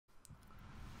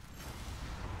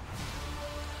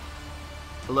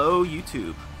Hello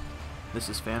YouTube, this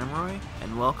is Phantom Roy,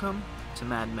 and welcome to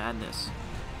Madden Madness.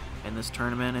 In this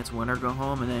tournament, it's win or go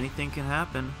home, and anything can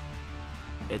happen.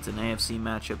 It's an AFC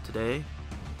matchup today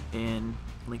in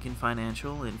Lincoln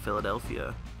Financial in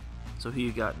Philadelphia. So who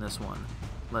you got in this one?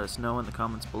 Let us know in the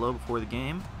comments below before the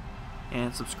game,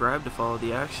 and subscribe to follow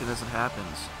the action as it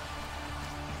happens.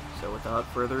 So without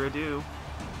further ado,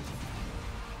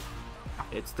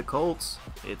 it's the Colts,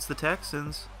 it's the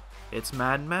Texans, it's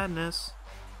Madden Madness,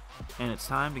 and it's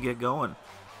time to get going.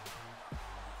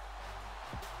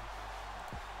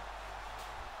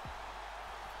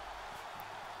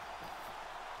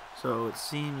 So it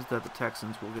seems that the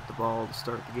Texans will get the ball to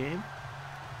start the game,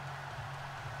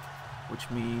 which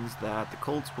means that the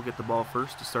Colts will get the ball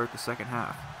first to start the second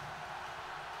half.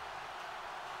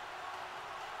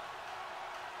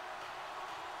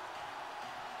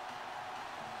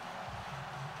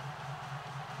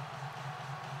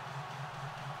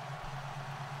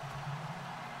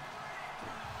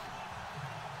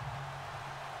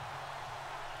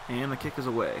 And the kick is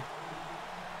away.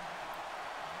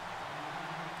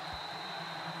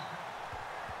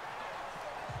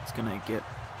 It's gonna get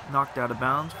knocked out of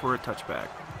bounds for a touchback.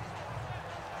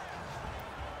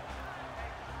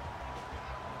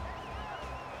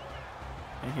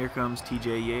 And here comes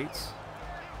TJ Yates.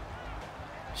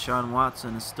 Sean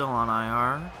Watson is still on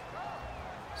IR,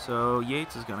 so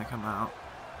Yates is gonna come out.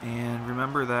 And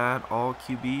remember that all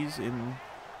QBs in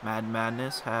Madden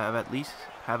Madness have at least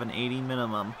an 80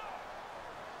 minimum.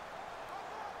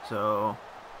 So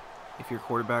if your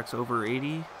quarterback's over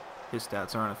 80, his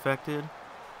stats aren't affected,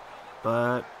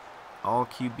 but all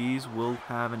QBs will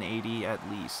have an 80 at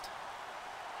least.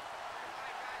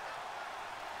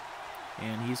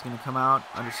 And he's going to come out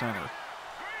under center.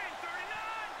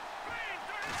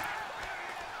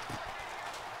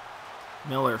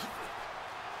 Miller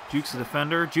jukes the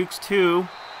defender, jukes two,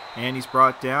 and he's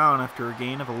brought down after a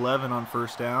gain of 11 on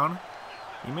first down.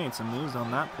 He made some moves on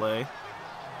that play.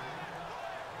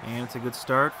 And it's a good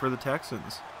start for the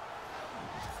Texans.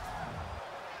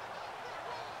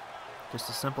 Just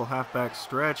a simple halfback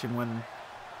stretch, and when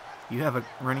you have a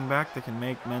running back that can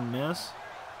make men miss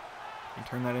and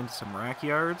turn that into some rack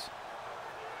yards,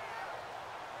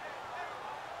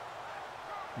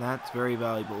 that's very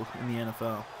valuable in the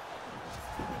NFL.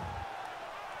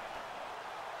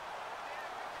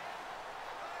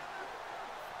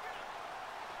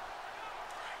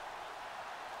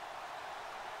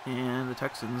 And the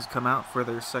Texans come out for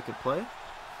their second play.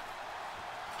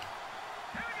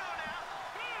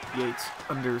 Yates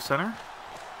under center,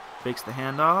 fakes the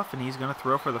handoff, and he's going to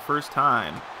throw for the first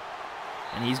time.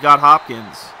 And he's got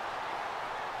Hopkins.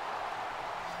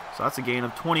 So that's a gain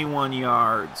of 21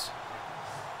 yards.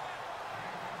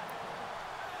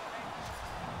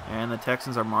 And the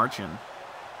Texans are marching.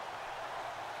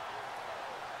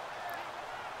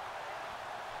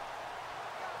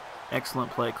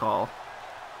 Excellent play call.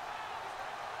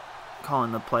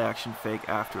 Calling the play action fake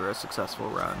after a successful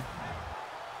run.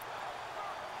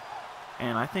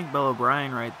 And I think Bill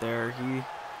O'Brien right there,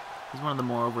 he's one of the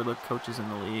more overlooked coaches in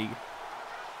the league.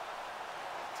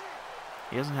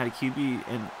 He hasn't had a QB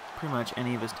in pretty much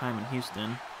any of his time in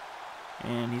Houston,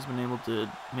 and he's been able to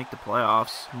make the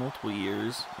playoffs multiple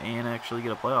years and actually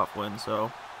get a playoff win.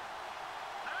 So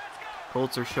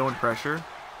Colts are showing pressure,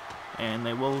 and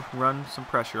they will run some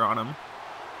pressure on him.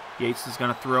 Yates is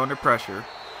going to throw under pressure.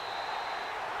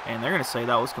 And they're going to say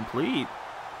that was complete.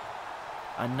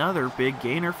 Another big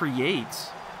gainer for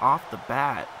Yates off the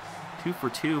bat. 2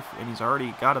 for 2, and he's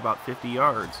already got about 50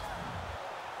 yards.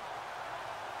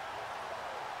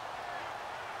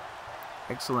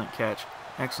 Excellent catch.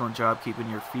 Excellent job keeping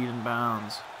your feet in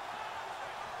bounds.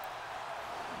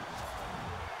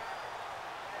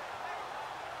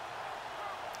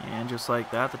 And just like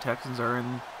that, the Texans are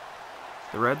in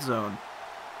the red zone.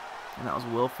 And that was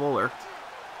Will Fuller,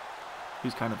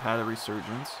 who's kind of had a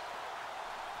resurgence,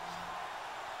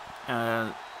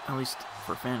 at least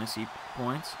for fantasy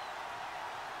points.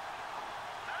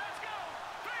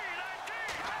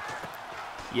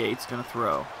 Yates gonna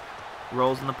throw,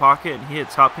 rolls in the pocket, and he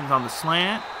hits Hopkins on the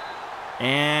slant,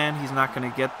 and he's not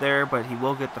gonna get there, but he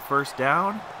will get the first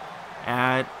down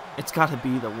at, it's got to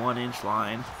be the 1-inch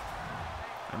line.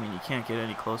 I mean, you can't get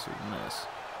any closer than this,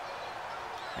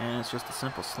 and it's just a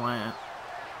simple slant.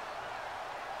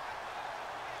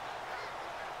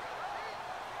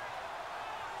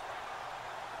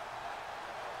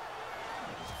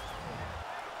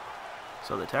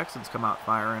 So the Texans come out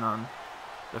firing on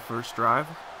the first drive.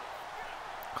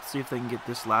 Let's see if they can get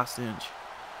this last inch.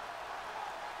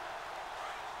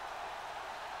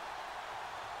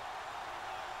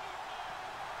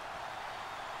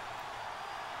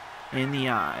 in the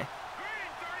eye.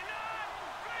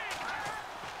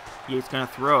 Yates going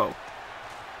to throw.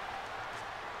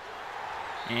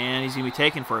 And he's going to be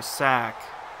taken for a sack.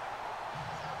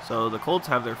 So the Colts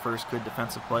have their first good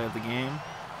defensive play of the game.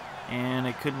 And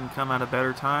it couldn't come at a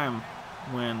better time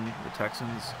when the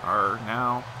Texans are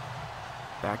now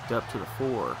backed up to the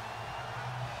 4.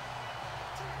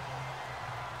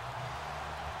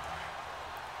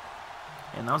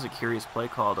 And that was a curious play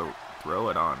call to throw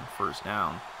it on first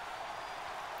down.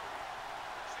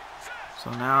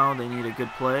 So now they need a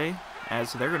good play,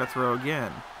 as they're going to throw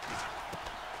again.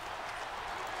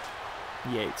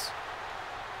 Yates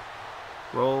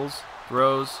rolls,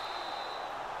 throws,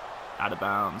 out of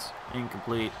bounds,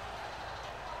 incomplete.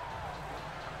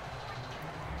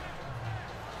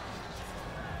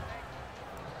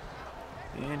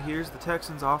 And here's the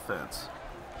Texans offense.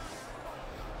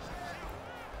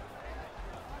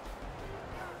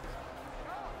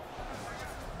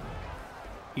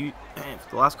 For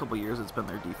the last couple of years, it's been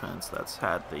their defense that's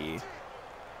had the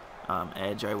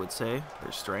edge, I would say,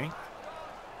 their strength.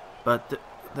 But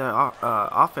the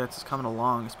offense is coming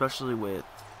along, especially with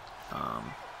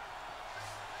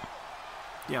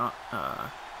Deshaun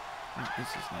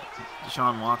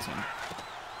Watson.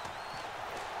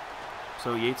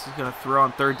 So Yates is going to throw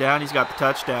on third down. He's got the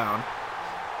touchdown.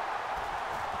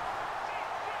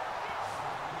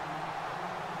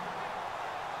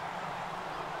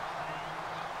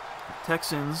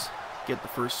 Texans get the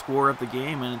first score of the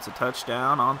game, and it's a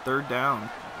touchdown on third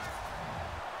down.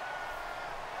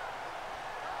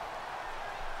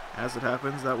 As it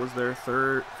happens, that was their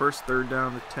first third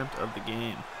down attempt of the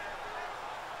game.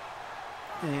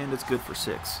 And it's good for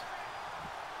 6.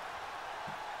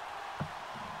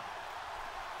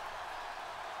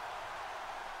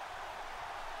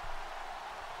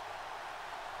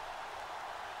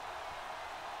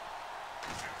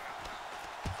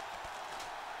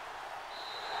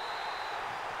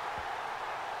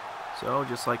 So,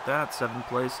 just like that, 7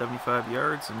 plays, 75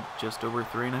 yards, in just over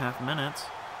 3.5 minutes.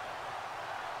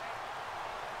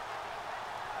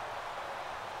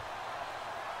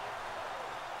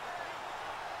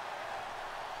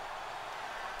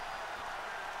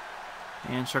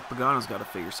 And Chuck Pagano's got to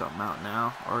figure something out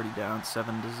now. Already down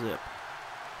 7-0.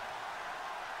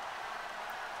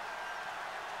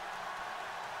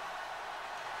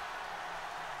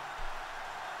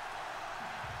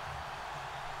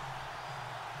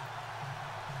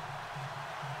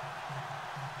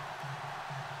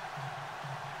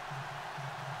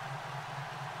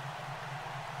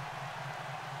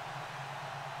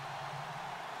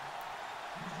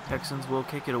 Texans will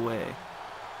kick it away.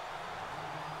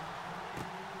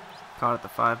 Caught at the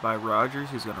 5 by Rodgers.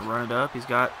 He's going to run it up. He's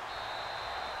got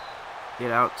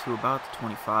it out to about the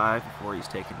 25 before he's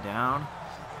taken down.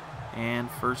 And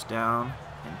first down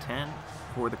and 10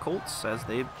 for the Colts as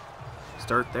they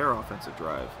start their offensive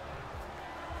drive.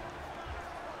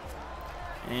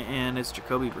 And it's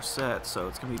Jacoby Brissett, so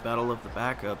it's going to be battle of the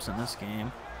backups in this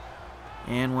game.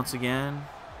 And once again,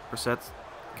 Brissett's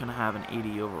going to have an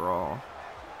 80 overall.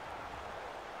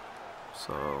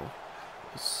 So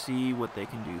let's see what they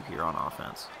can do here on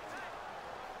offense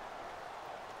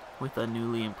with a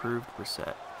newly improved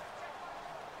Brissett.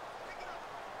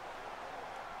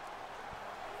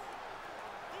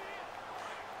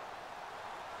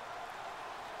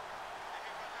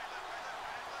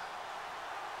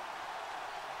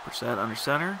 Brissett under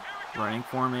center, running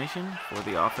formation for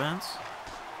the offense.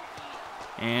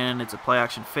 And it's a play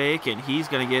action fake, and he's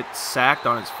going to get sacked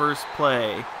on his first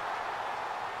play.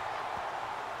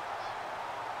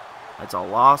 That's a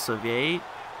loss of 8.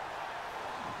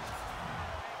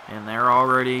 And they're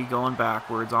already going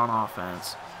backwards on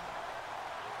offense.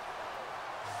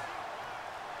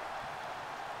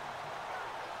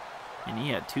 And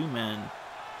he had 2 men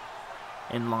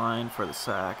in line for the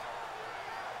sack.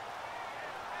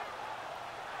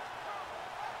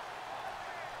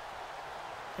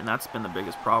 And that's been the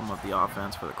biggest problem with the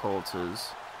offense for the Colts, is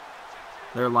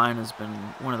their line has been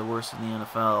one of the worst in the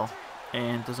NFL.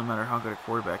 And it doesn't matter how good a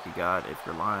quarterback you got if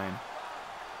your line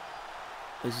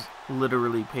is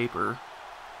literally paper.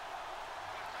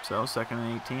 So, 2nd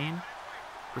and 18.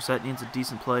 Brissett needs a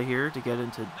decent play here to get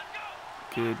into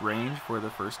good range for the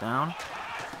first down.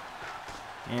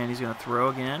 And he's going to throw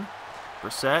again.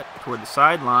 Brissett toward the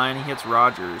sideline. He hits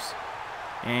Rodgers.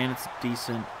 And it's a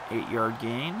decent 8-yard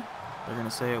gain. They're going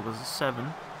to say it was a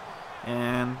 7.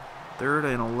 And 3rd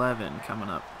and 11 coming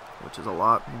up, which is a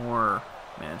lot more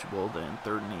manageable than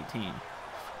 3rd and 18.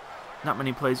 Not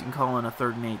many plays you can call in a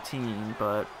 3rd and 18,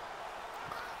 but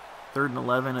 3rd and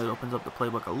 11, it opens up the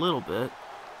playbook a little bit.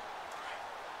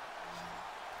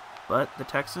 But the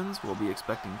Texans will be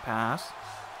expecting pass.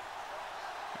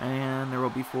 And there will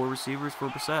be 4 receivers for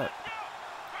Brissett.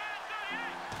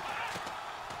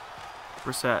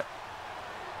 Brissett.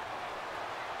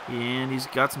 And he's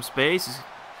got some space. He's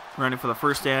running for the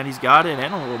first down. He's got it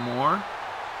and a little more.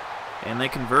 And they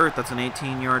convert. That's an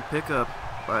 18-yard pickup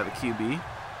by the QB.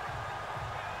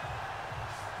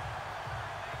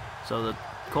 So the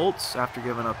Colts, after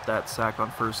giving up that sack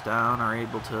on first down, are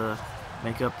able to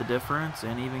make up the difference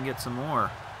and even get some more.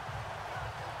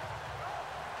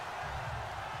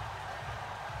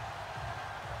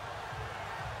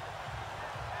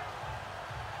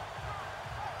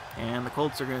 And the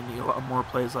Colts are going to need a lot more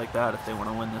plays like that if they want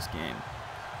to win this game.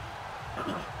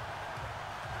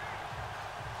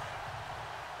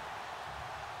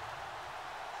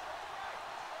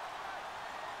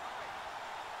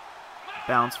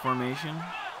 Bounce formation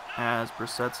as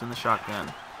Brissett's in the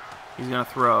shotgun. He's going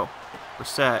to throw.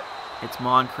 Brissett hits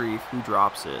Moncrief, who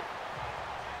drops it.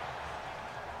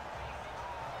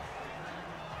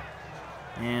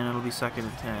 And it'll be 2nd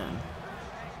and 10.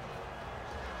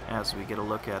 As we get a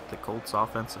look at the Colts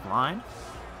offensive line.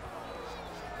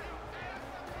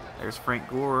 There's Frank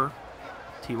Gore,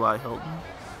 T.Y. Hilton.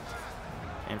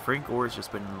 And Frank Gore has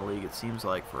just been in the league, it seems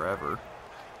like, forever.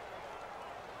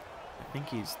 I think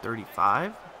he's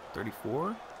 35,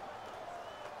 34.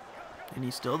 And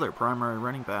he's still their primary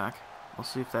running back. We'll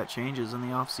see if that changes in the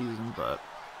offseason, but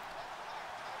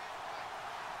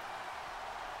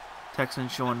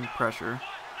Texans showing pressure.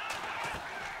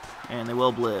 And they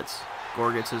will blitz.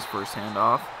 Gore gets his first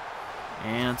handoff,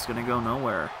 and it's going to go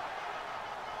nowhere.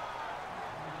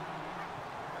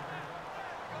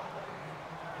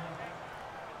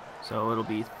 So it'll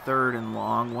be 3rd and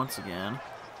long once again.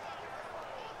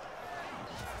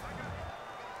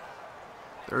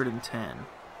 3rd and 10.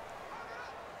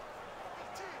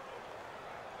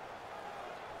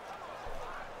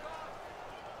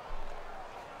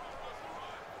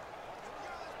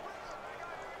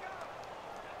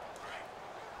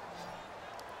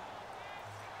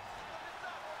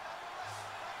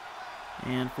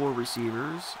 And 4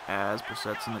 receivers as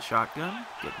Brissett's in the shotgun,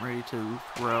 getting ready to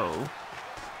throw.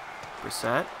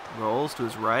 Brissett rolls to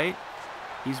his right.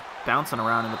 He's bouncing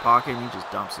around in the pocket and he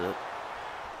just dumps it.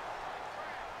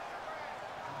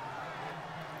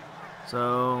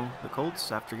 So the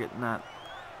Colts, after getting that,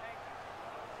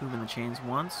 moving the chains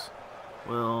once,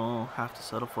 will have to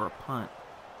settle for a punt.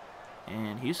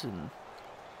 And Houston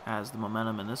has the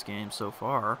momentum in this game so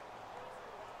far.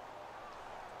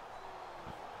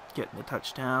 Getting the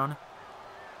touchdown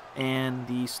and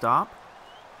the stop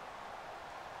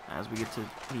as we get to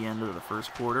the end of the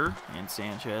first quarter, and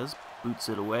Sanchez boots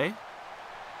it away.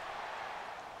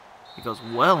 It goes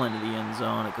well into the end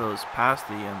zone. It goes past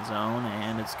the end zone,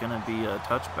 and it's going to be a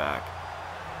touchback.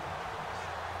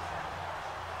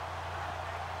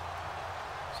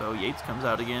 So Yates comes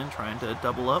out again, trying to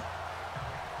double up.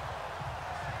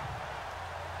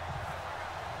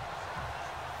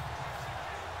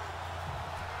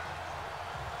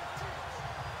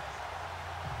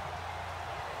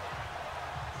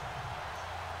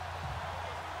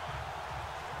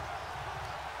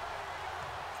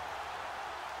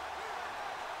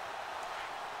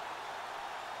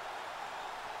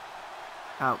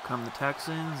 Out come the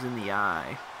Texans in the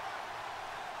eye.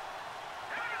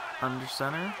 Under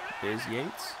center is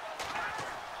Yates.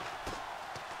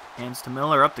 Hands to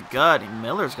Miller up the gut, and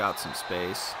Miller's got some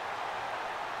space.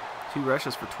 2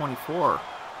 rushes for 24.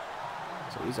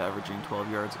 So he's averaging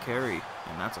 12 yards a carry,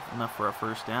 and that's enough for a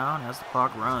first down as the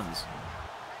clock runs.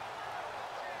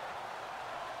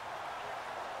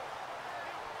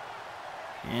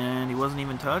 And he wasn't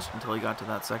even touched until he got to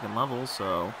that 2nd level,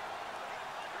 so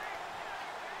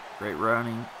great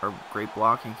running, or great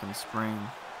blocking can spring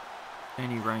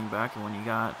any running back, and when you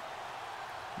got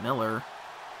Miller,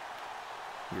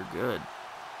 you're good.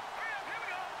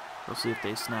 We'll see if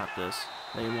they snap this.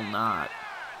 They will not.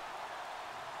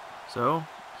 So,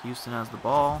 Houston has the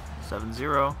ball,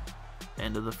 7-0,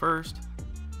 end of the first.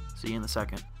 See you in the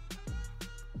second.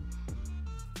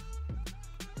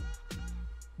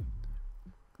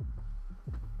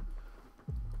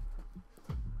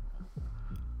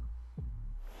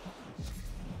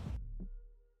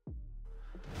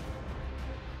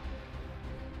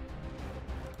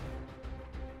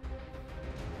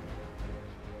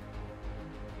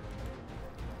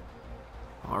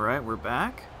 Alright, we're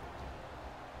back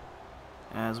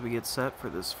as we get set for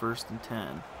this 1st and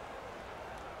 10.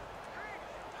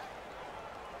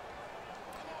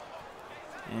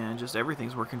 And just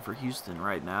everything's working for Houston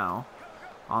right now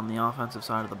on the offensive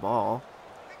side of the ball.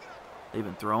 They've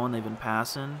been throwing, they've been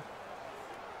passing,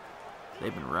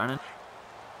 they've been running.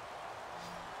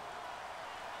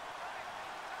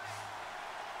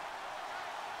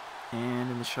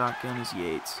 And in the shotgun is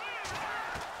Yates.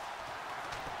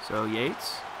 So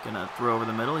Yates gonna throw over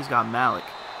the middle. He's got Malik.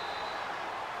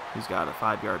 He's got a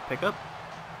 5-yard pickup.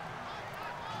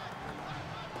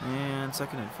 And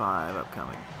 2nd and 5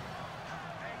 upcoming.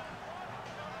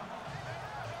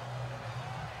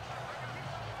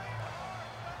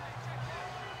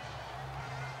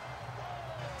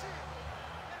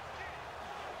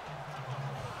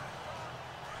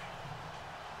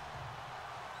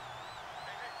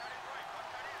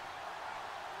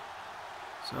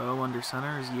 So under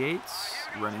center is Yates,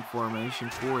 running formation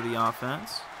for the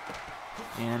offense.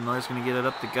 And Miller's going to get it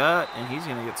up the gut, and he's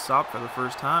going to get stopped for the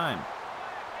first time.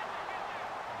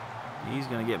 He's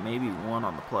going to get maybe 1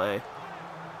 on the play.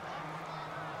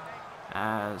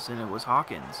 And it was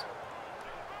Hawkins.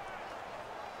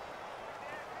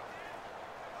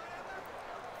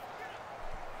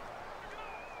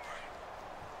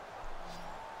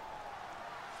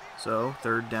 So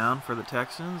 3rd down for the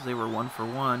Texans. They were 1 for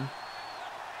 1.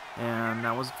 And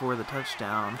that was for the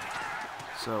touchdown.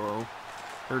 So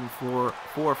 3rd and 4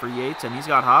 for Yates, and he's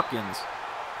got Hopkins.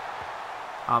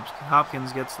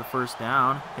 Hopkins gets the 1st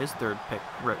down, his 3rd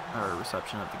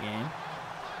reception of the game.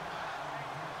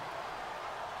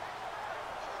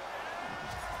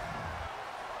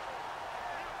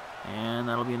 And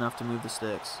that'll be enough to move the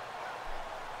sticks.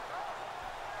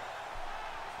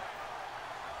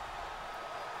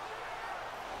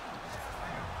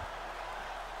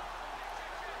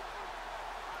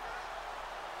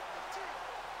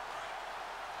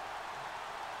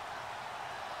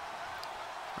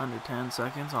 Under 10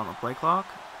 seconds on the play clock,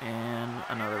 and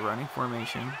another running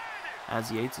formation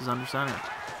as Yates is under center.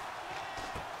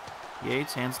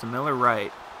 Yates hands to Miller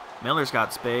right. Miller's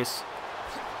got space.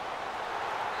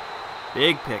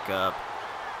 Big pickup.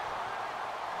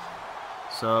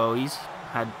 So he's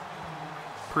had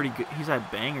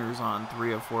bangers on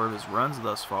 3 of 4 of his runs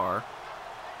thus far.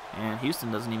 And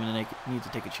Houston doesn't even need to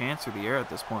take a chance through the air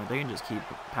at this point. They can just keep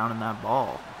pounding that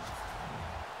ball.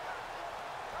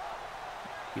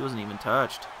 He wasn't even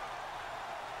touched.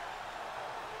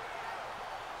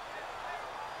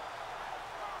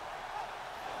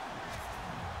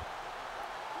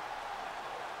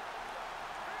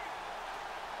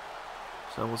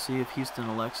 So we'll see if Houston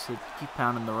elects to keep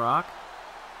pounding the rock,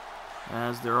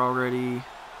 as they're already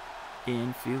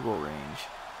in field goal range.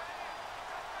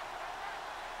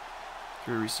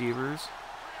 3 receivers.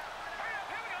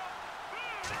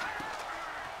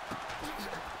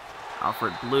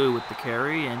 Alfred Blue with the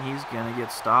carry, and he's going to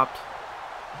get stopped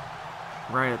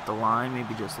right at the line,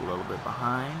 maybe just a little bit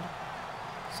behind.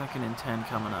 2nd and 10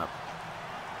 coming up.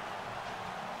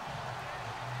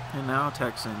 And now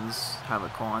Texans have a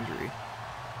quandary.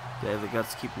 Do they have the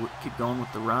guts to keep going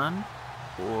with the run,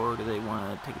 or do they want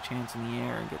to take a chance in the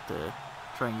air and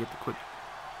try and get the quick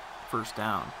 1st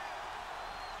down?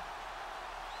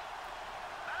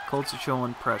 Colts are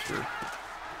showing pressure.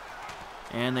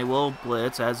 And they will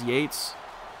blitz as Yates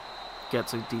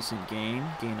gets a decent gain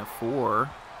of 4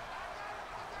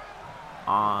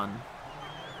 on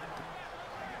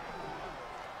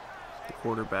the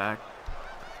quarterback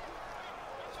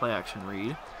play action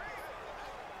read.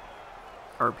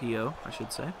 RPO, I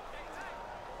should say.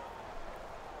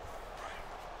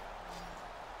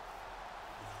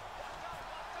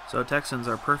 So Texans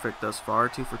are perfect thus far,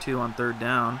 2 for 2 on 3rd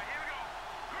down.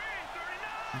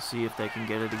 Let's see if they can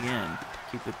get it again.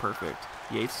 Keep it perfect.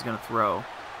 Yates is going to throw.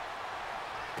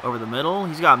 Over the middle,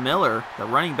 he's got Miller, the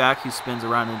running back who spins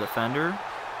around a defender.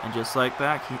 And just like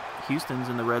that, Houston's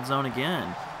in the red zone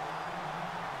again.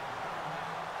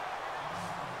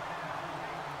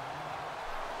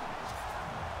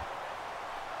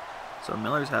 So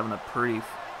Miller's having a pretty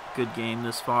good game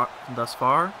thus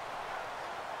far.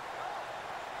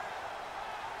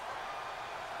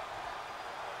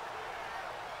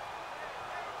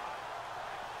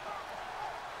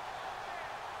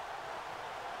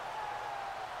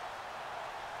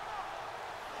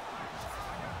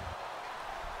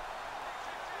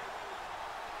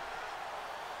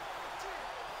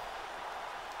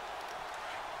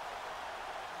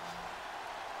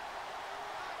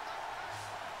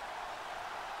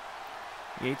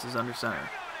 Yates is under center.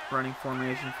 Running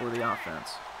formation for the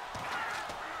offense.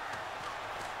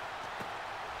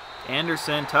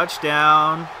 Anderson,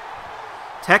 touchdown.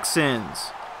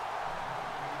 Texans.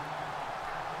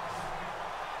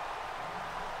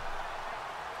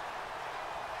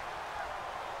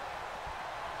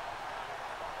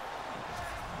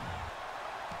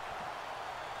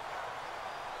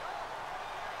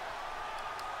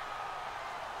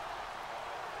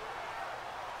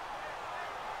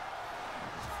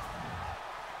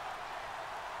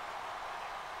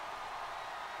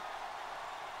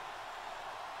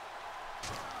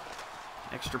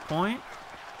 Extra point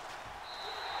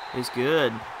is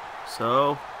good.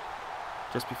 So,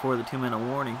 just before the 2-minute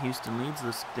warning, Houston leads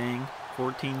this thing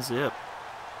 14-zip.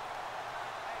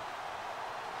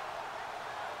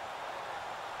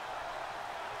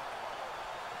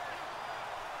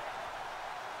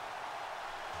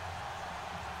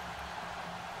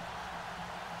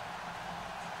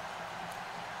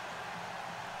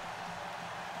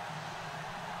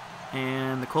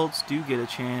 And the Colts do get a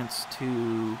chance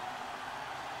to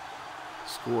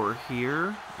score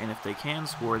here, and if they can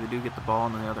score, they do get the ball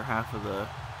in the other half of the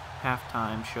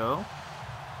halftime show.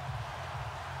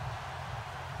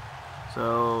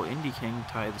 So Indy can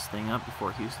tie this thing up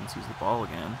before Houston sees the ball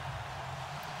again,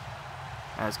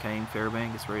 as Kaim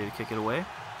Fairbank gets ready to kick it away.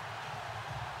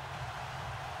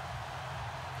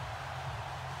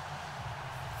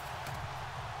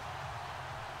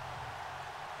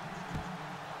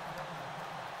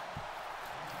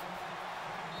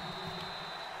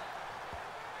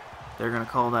 They're going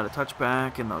to call that a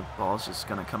touchback, and the ball's just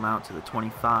going to come out to the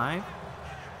 25.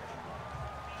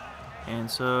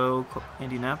 And so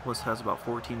Indianapolis has about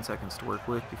 14 seconds to work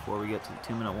with before we get to the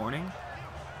 2-minute warning.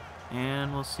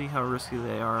 And we'll see how risky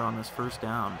they are on this first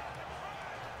down.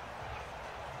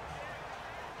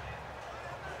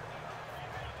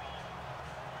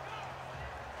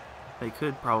 They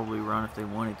could probably run if they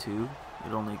wanted to.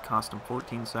 It only cost them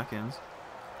 14 seconds.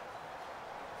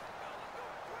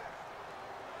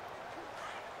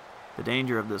 The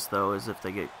danger of this, though, is if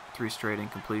they get 3 straight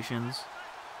incompletions,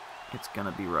 it's going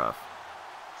to be rough.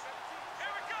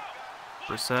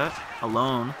 Brissett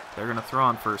alone. They're going to throw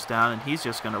on first down, and he's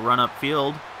just going to run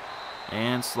upfield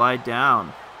and slide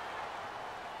down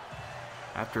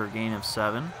after a gain of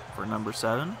 7 for number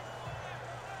 7.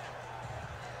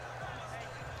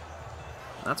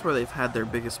 That's where they've had their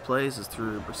biggest plays, is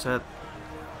through Brissett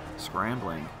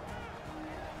scrambling.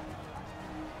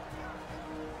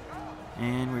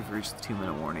 And we've reached the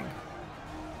 2-minute warning.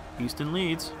 Houston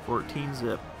leads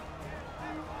 14-zip.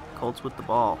 Colts with the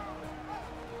ball.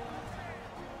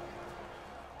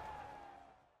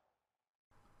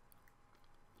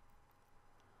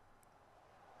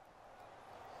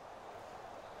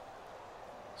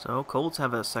 So Colts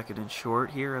have a 2nd and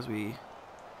short here as we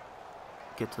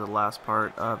get to the last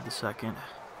part of the second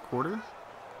quarter.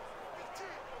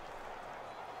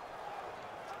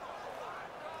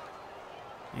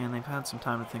 And they've had some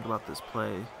time to think about this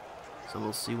play, so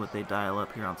we'll see what they dial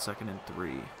up here on 2nd and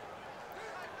 3.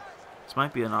 This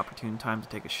might be an opportune time to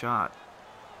take a shot.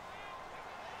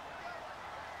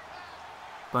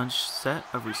 Bunch set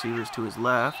of receivers to his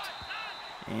left,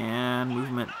 and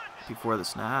movement before the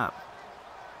snap.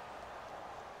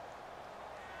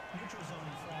 Neutral zone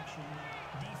infraction,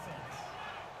 defense.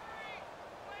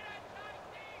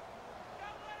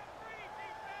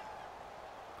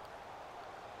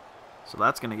 So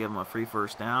that's going to give him a free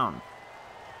first down.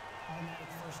 Automatic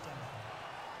first down.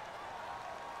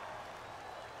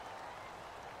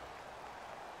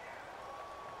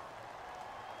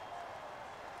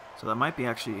 So that might be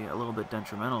actually a little bit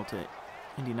detrimental to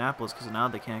Indianapolis, because now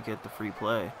they can't get the free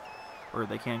play, or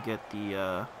they can't get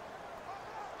the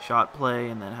shot play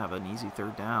and then have an easy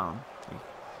 3rd down.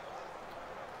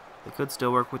 They could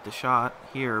still work with the shot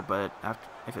here, but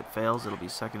if it fails, it'll be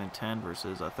 2nd and 10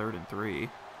 versus a 3rd and 3.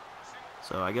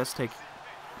 So I guess pick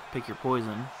your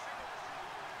poison.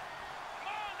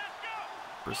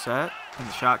 Brissett in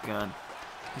the shotgun.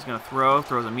 He's going to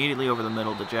throws immediately over the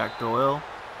middle to Jack Doyle,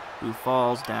 who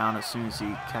falls down as soon as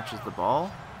he catches the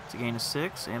ball. It's a gain of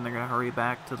 6, and they're going to hurry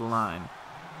back to the line.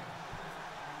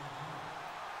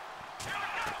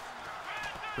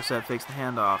 Brissett fakes the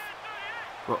handoff.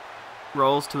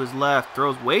 Rolls to his left,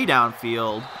 throws way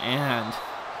downfield, and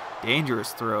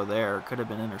dangerous throw there. Could have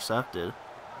been intercepted.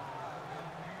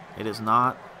 It is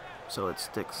not, so it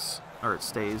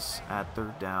stays at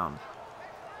 3rd down.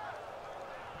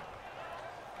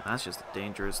 That's just a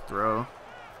dangerous throw.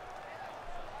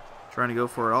 Trying to go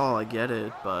for it all, I get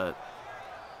it, but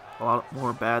a lot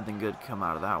more bad than good come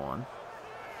out of that one.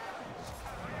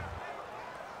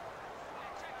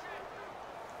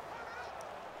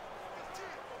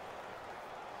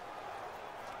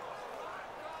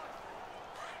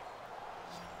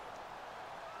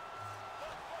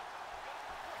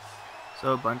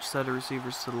 So a bunch set of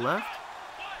receivers to the left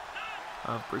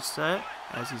of Brissett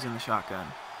as he's in the shotgun.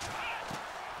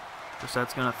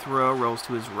 Brissett's going to throw, rolls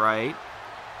to his right,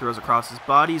 throws across his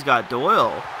body. He's got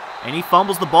Doyle, and he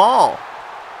fumbles the ball.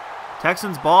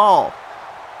 Texans ball.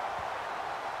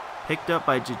 Picked up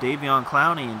by Jadeveon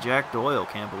Clowney, and Jack Doyle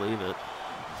can't believe it.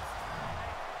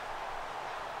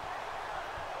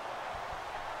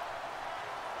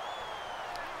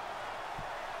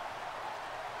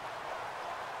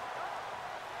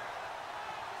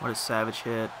 What a savage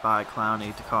hit by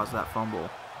Clowney to cause that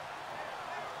fumble.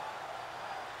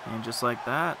 And just like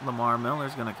that, Lamar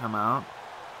Miller's going to come out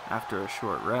after a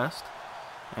short rest.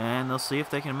 And they'll see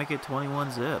if they can make it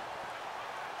 21-zip.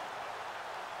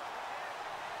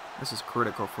 This is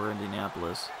critical for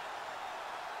Indianapolis.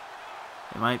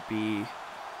 It might be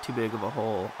too big of a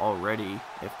hole already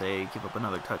if they give up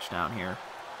another touchdown here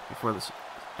before the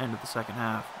end of the second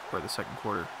half or the second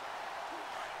quarter.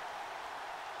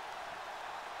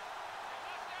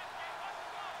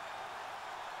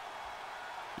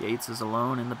 Yates is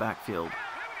alone in the backfield.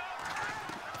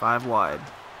 5 wide.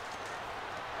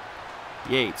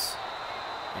 Yates.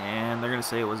 And they're going to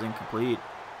say it was incomplete.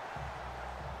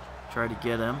 Tried to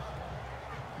get him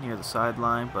near the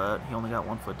sideline, but he only got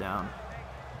 1 foot down.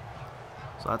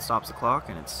 So that stops the clock,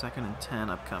 and it's 2nd and 10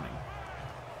 upcoming.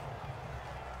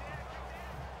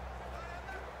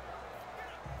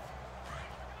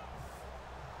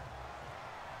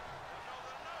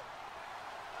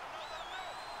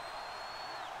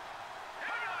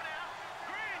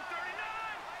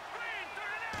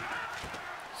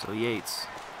 So Yates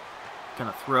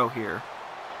gonna throw here.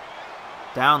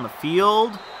 Down the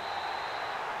field.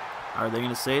 Are they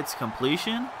gonna say it's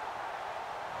completion?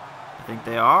 I think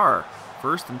they are.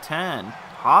 1st and 10.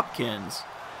 Hopkins.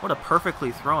 What a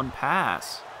perfectly thrown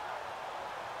pass.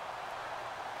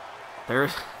 There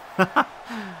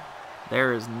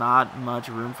is not much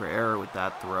room for error with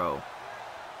that throw.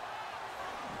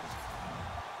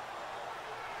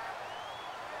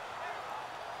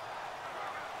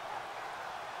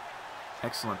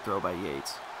 Excellent throw by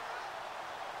Yates.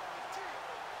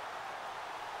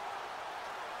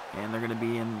 And they're going to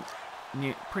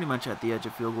be pretty much at the edge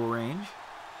of field goal range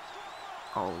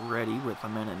already with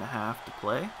 1.5 minutes to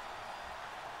play.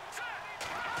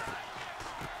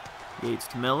 Yates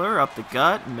to Miller, up the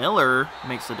gut. Miller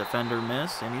makes the defender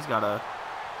miss, and he's got a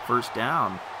 1st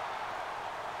down.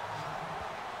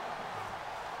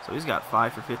 So he's got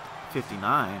 5 for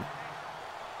 59.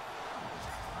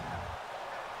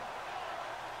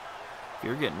 If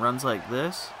you're getting runs like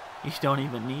this, you don't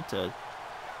even need to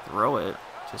throw it.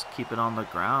 Just keep it on the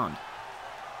ground.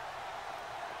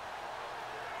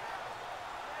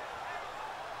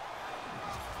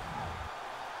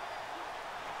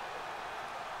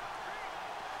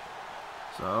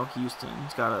 So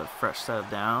Houston's got a fresh set of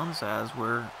downs as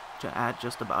we're at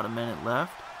just about 1 minute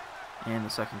left in the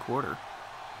second quarter.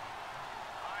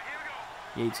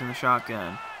 Yates in the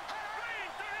shotgun.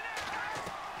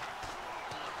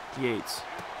 Yates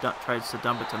tries to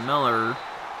dump it to Miller,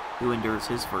 who endures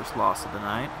his first loss of the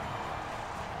night.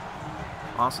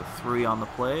 Loss of 3 on the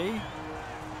play.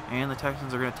 And the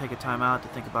Texans are going to take a timeout to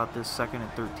think about this 2nd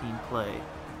and 13 play.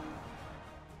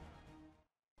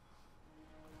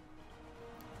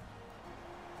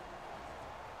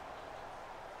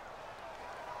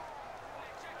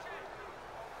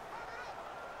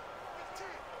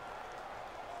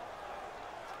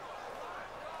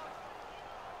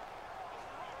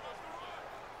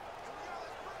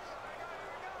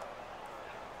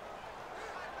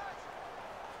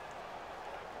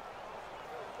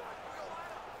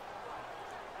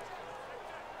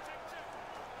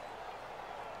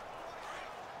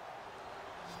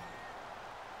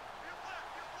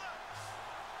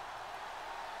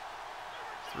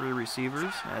 Three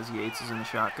receivers as Yates is in the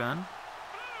shotgun.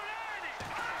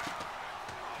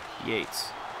 Yates.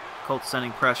 Colts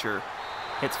sending pressure.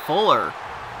 Hits Fuller.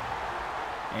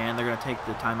 And they're going to take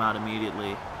the timeout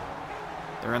immediately.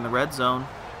 They're in the red zone.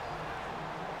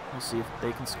 We'll see if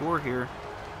they can score here.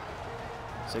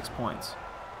 6 points.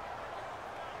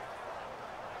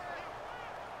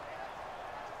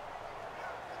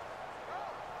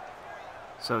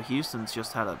 So Houston's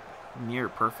just had a near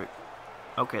perfect...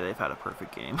 Okay, they've had a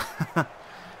perfect game.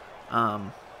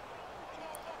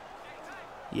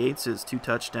 Yates is 2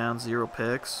 touchdowns, 0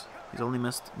 picks. He's only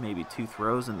missed maybe 2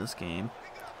 throws in this game.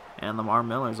 And Lamar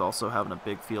Miller's also having a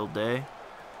big field day.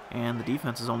 And the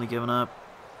defense has only given up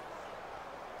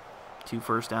 2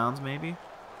 first downs maybe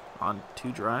on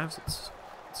 2 drives. Let's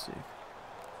see.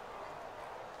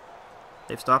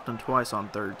 They've stopped him twice on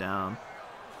 3rd down.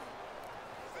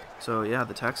 So yeah,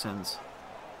 the Texans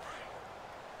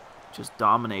just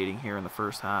dominating here in the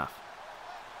first half.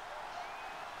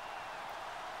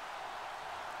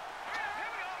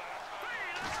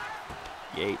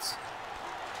 Yates.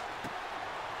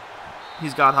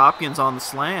 He's got Hopkins on the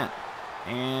slant.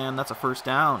 And that's a 1st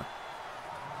down.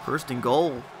 1st and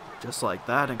goal. Just like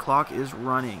that. And clock is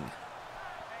running.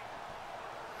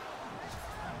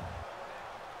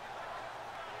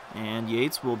 And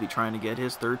Yates will be trying to get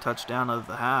his 3rd touchdown of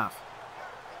the half.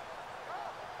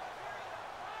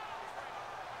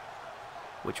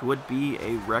 which would be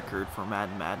a record for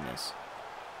Madden Madness.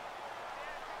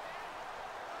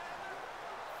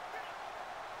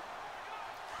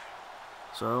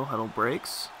 So huddle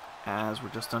breaks as we're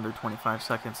just under 25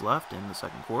 seconds left in the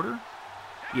second quarter.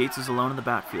 Yates is alone in the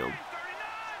backfield.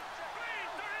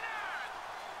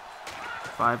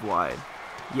 5 wide.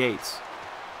 Yates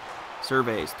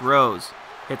surveys, throws,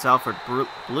 hits Alfred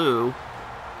Blue,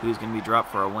 who's going to be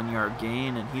dropped for a 1-yard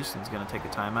gain, and Houston's going to take a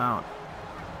timeout.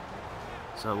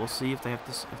 So we'll see if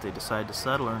they decide to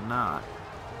settle or not.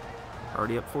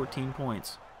 Already up 14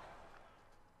 points.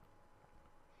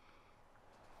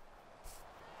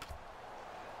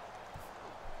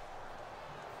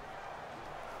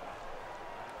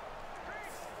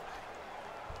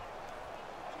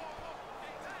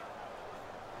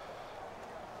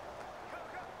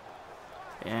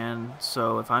 And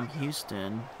so if I'm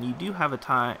Houston, you do have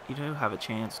a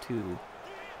chance to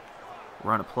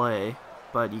run a play,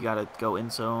 but you got to go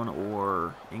in zone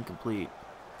or incomplete.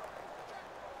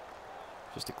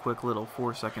 Just a quick little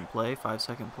 4-second play,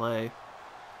 5-second play.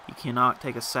 You cannot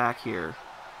take a sack here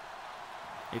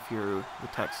if you're the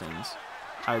Texans.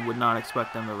 I would not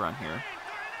expect them to run here.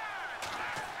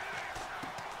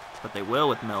 But they will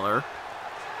with Miller.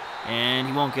 And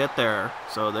he won't get there.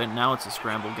 So then now it's a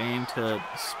scramble game to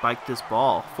spike this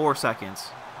ball. 4 seconds.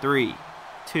 3,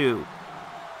 2,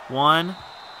 1.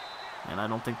 And I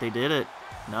don't think they did it.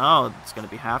 No, it's going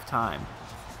to be halftime.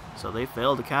 So they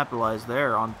failed to capitalize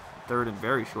there on 3rd and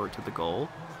very short to the goal,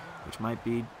 which might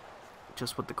be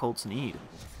just what the Colts need.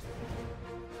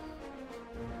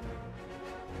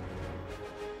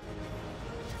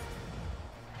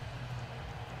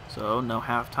 So no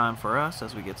halftime for us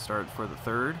as we get started for the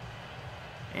 3rd.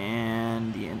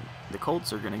 And the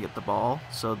Colts are going to get the ball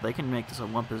so they can make this a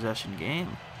 1-possession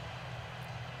game.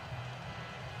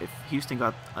 If Houston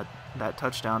got that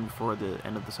touchdown before the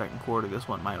end of the second quarter, this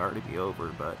one might already be over,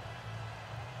 but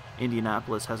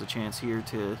Indianapolis has a chance here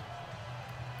to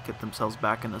get themselves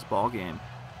back in this ball game.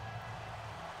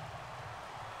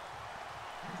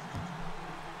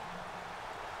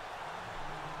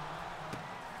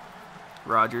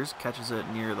 Rodgers catches it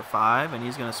near the 5, and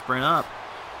he's going to sprint up.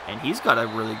 And he's got a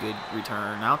really good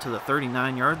return out to the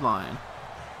 39-yard line.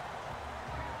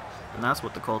 And that's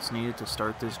what the Colts needed to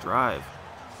start this drive.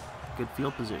 Good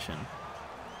field position.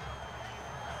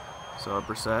 So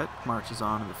Brissett marches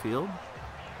on in the field,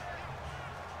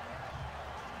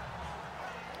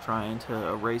 trying to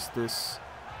erase this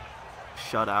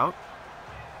shutout.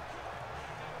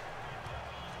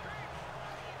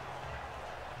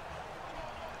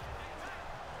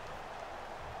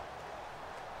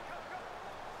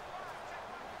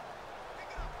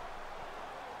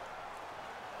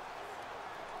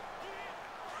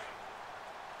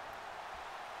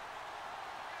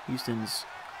 Houston's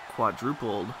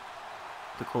quadrupled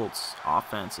the Colts'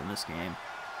 offense in this game.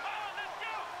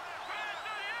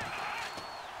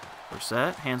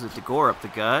 Brissett hands it to Gore up the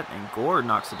gut, and Gore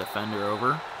knocks the defender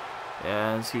over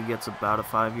as he gets about a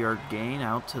 5-yard gain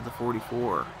out to the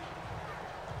 44.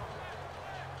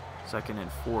 2nd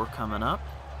and 4 coming up.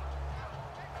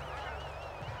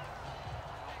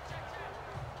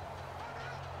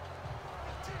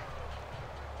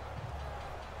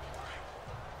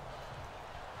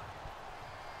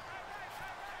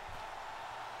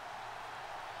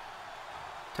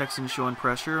 Texans showing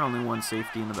pressure, only one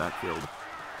safety in the backfield.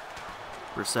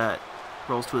 Brissett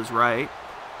rolls to his right,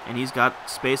 and he's got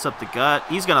space up the gut.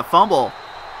 He's going to fumble,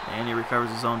 and he recovers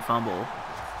his own fumble.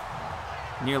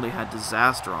 Nearly had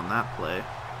disaster on that play.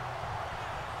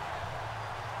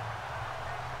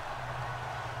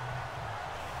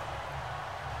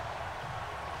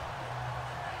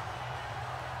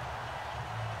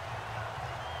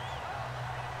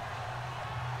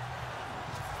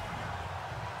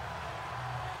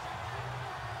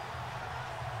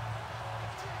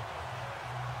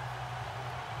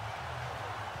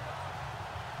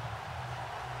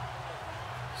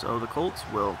 So the Colts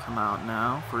will come out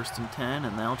now, 1st and 10,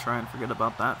 and they'll try and forget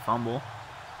about that fumble.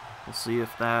 We'll see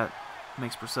if that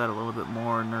makes Brissett a little bit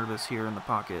more nervous here in the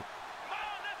pocket.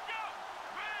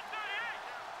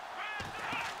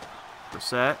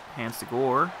 Brissett hands to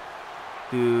Gore,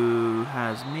 who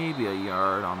has maybe a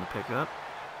yard on the pickup.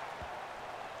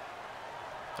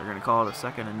 They're going to call it a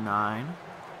 2nd and 9.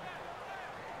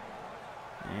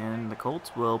 And the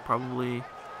Colts will probably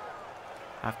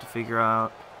have to figure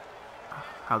out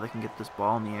how they can get this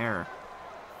ball in the air.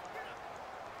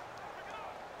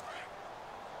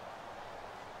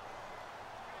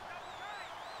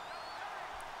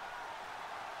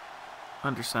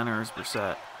 Under center is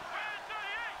Brissett.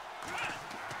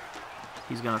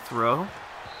 He's going to throw.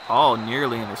 Oh,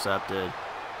 nearly intercepted.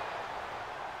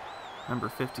 Number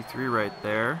 53 right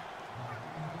there.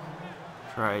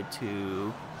 Tried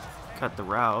to cut the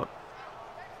route.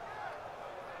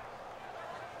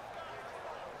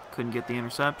 Couldn't get the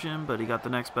interception, but he got the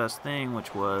next best thing,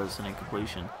 which was an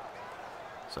incompletion.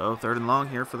 So 3rd and long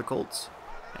here for the Colts.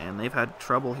 And they've had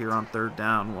trouble here on 3rd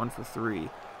down, 1 for 3.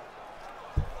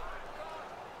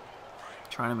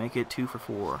 Trying to make it 2 for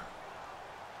 4.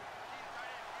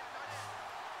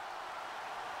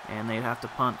 And they'd have to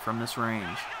punt from this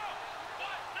range.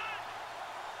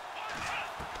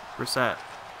 Brissett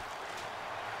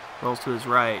rolls to his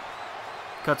right.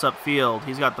 Cuts up field.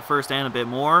 He's got the first and a bit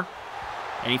more.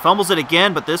 And he fumbles it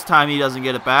again, but this time he doesn't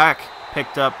get it back.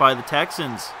 Picked up by the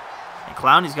Texans. And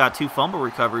Clowney's got 2 fumble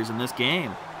recoveries in this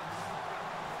game.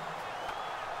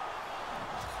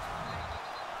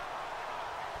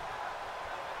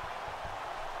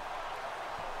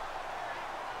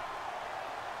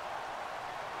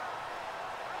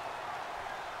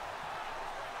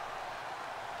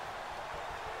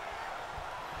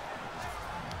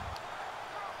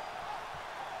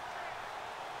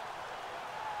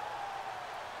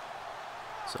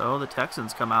 So the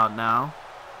Texans come out now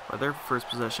for their first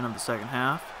possession of the second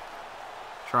half,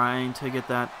 trying to get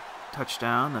that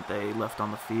touchdown that they left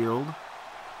on the field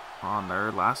on their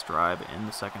last drive in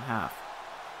the second half,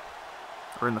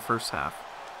 or in the first half.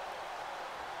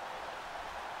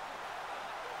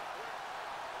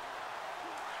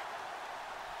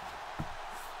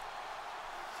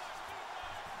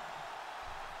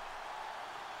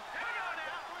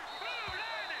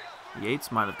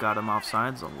 Yates might have got him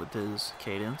offsides with his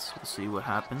cadence. We'll see what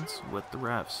happens with the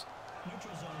refs.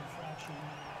 Neutral zone infraction,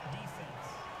 defense.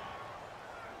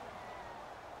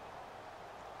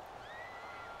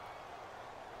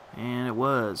 And it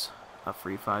was a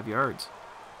free 5 yards.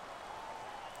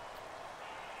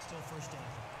 Still first down.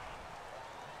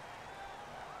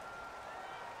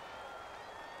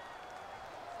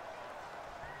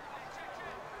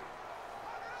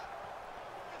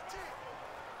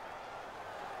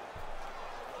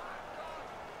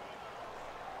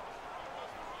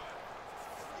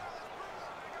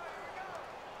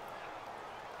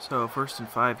 So 1st and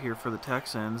 5 here for the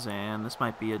Texans, and this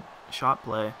might be a shot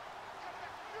play.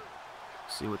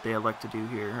 See what they elect to do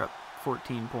here. Up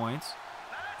 14 points.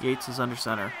 Yates is under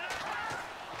center.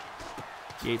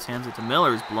 Yates hands it to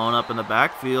Miller. He's blown up in the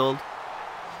backfield.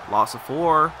 Loss of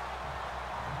 4.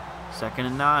 2nd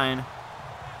and 9.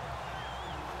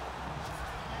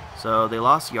 So they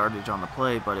lost yardage on the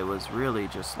play, but it was really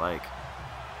just like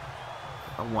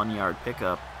a 1-yard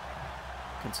pickup,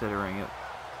 considering it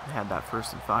had that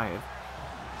 1st and 5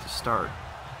 to start.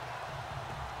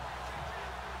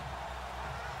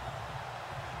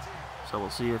 So we'll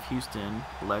see if Houston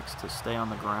elects to stay on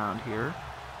the ground here.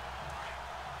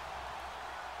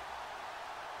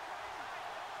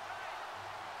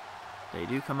 They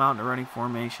do come out in a running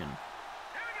formation.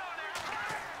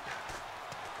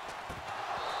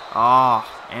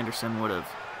 Anderson would have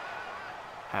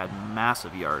had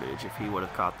massive yardage if he would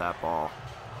have caught that ball.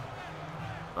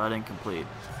 But incomplete.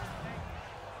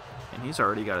 And he's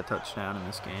already got a touchdown in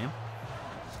this game.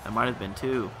 That might have been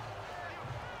 2.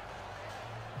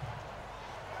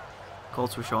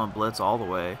 Colts were showing blitz all the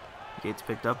way. Gates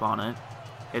picked up on it.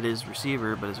 Hit his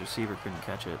receiver, but his receiver couldn't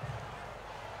catch it.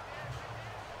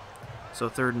 So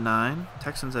 3rd and 9.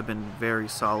 Texans have been very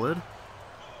solid.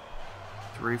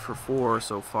 3 for 4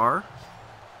 so far.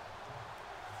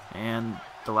 And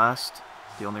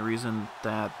the only reason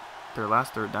that their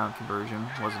last 3rd down conversion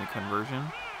wasn't a conversion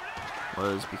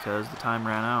was because the time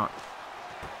ran out.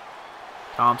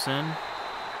 Thompson,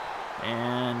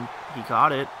 and he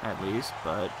caught it at least,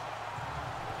 but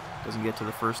doesn't get to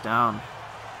the 1st down.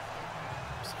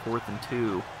 It's 4th and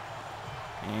 2,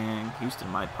 and Houston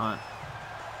might punt.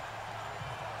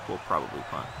 Will probably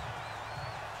punt.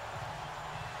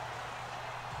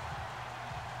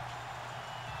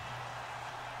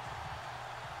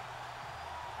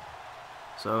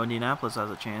 So Indianapolis has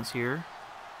a chance here,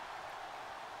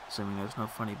 assuming there's no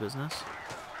funny business.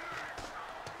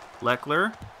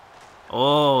 Leckler.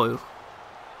 Oh,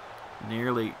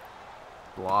 nearly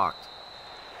blocked.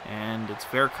 And it's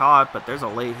fair caught, but there's a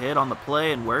late hit on the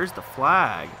play, and where's the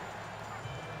flag?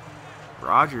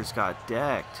 Rodgers got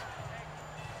decked.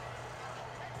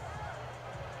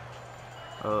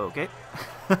 Okay.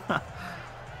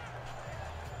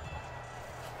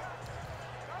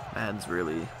 Madden's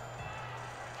really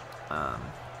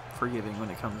forgiving when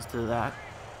it comes to that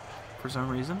for some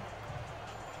reason.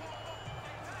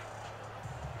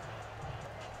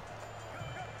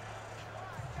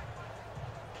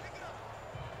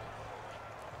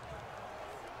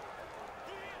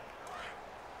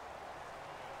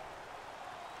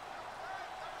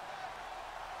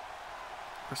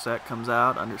 Brissett comes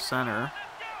out under center.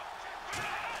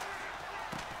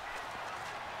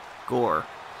 Gore.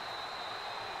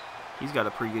 He's got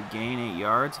a pretty good gain, 8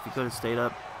 yards. If he could have stayed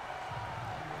up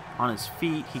on his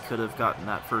feet, he could have gotten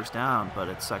that first down, but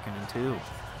it's 2nd and 2.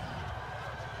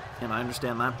 And I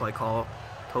understand that play call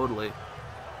totally.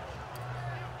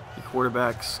 The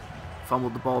quarterbacks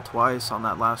fumbled the ball twice on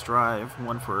that last drive.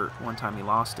 One time he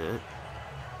lost it.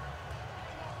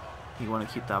 You want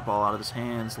to keep that ball out of his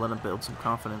hands, let him build some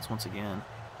confidence once again.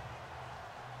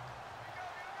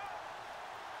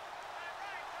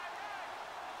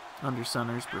 Under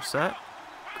center's Brissett.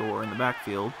 Gore in the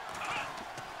backfield.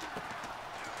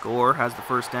 Gore has the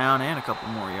first down and a couple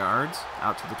more yards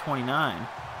out to the 29.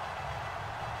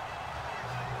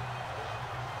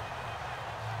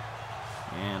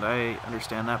 And I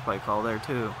understand that play call there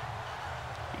too.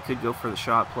 You could go for the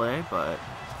shot play, but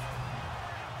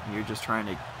you're just trying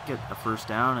to get a first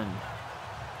down and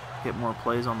get more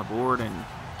plays on the board and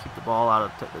keep the ball out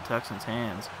of the Texans'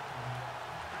 hands.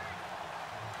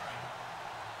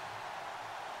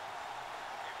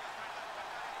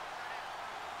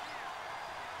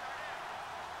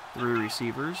 Three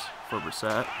receivers for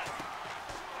Brissett.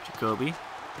 Jacoby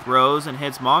throws and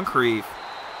hits Moncrief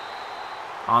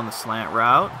on the slant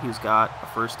route. He's got a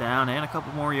first down and a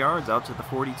couple more yards out to the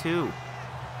 42.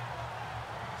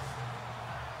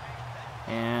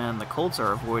 And the Colts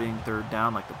are avoiding 3rd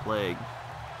down like the plague.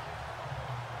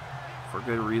 For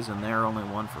good reason, they're only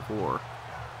 1 for 4.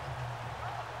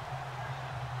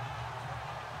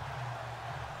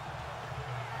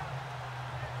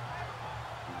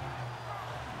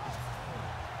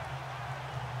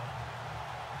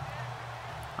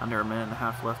 Under a minute and a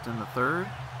half left in the 3rd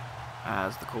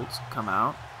as the Colts come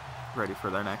out ready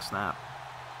for their next snap.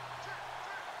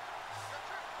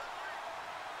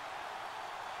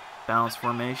 Balanced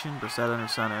formation, Brissett under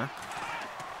center.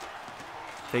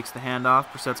 Fakes the handoff,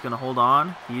 Brissett's going to hold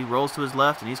on. He rolls to his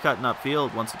left and he's cutting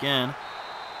upfield once again.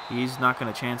 He's not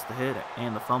going to chance the hit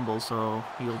and the fumble, so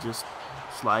he'll just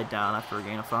slide down after a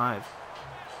gain of 5.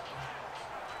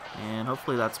 And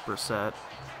hopefully that's Brissett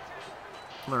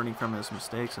learning from his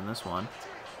mistakes in this one.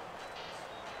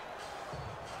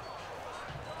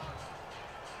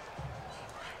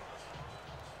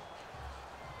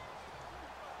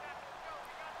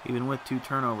 Even with 2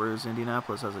 turnovers,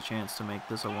 Indianapolis has a chance to make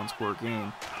this a 1-score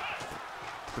game.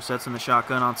 Brissett's in the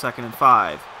shotgun on 2nd and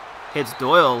 5. Hits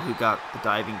Doyle, who got the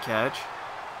diving catch.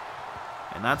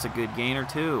 And that's a good gainer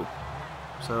too.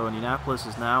 So Indianapolis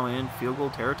is now in field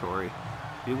goal territory,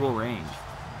 field goal range.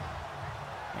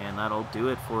 And that'll do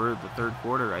it for the 3rd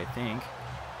quarter, I think.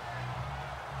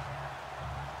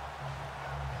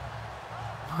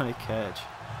 What a catch.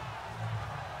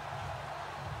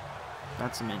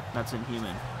 That's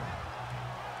inhuman.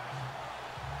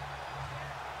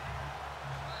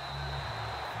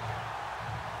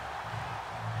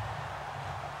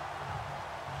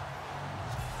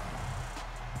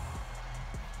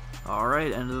 All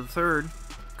right, end of the 3rd.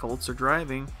 Colts are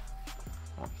driving.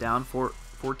 Down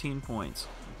 14 points.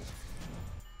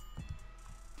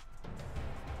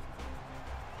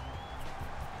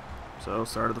 So,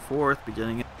 start of the 4th,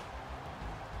 beginning.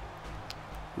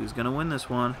 Who's going to win this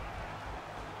one?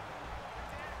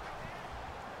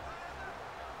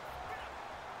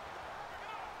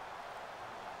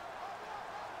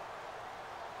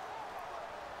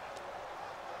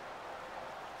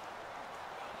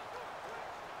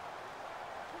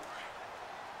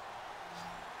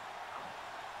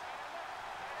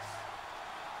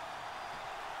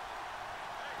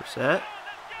 Brissett.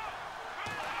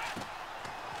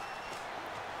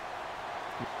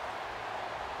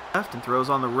 Left and throws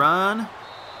on the run.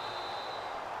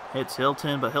 Hits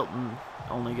Hilton, but Hilton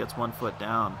only gets 1 foot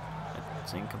down.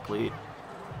 It's incomplete.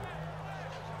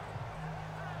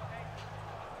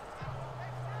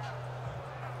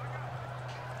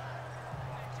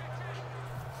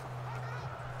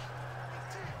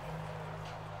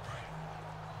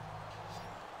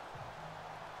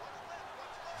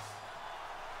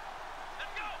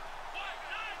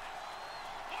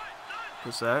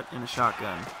 Brissett in a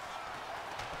shotgun.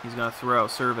 He's going to throw,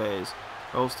 surveys,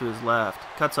 rolls to his left,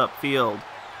 cuts up field,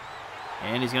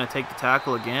 and he's going to take the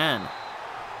tackle again.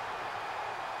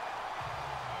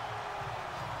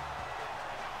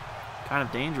 Kind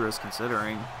of dangerous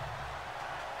considering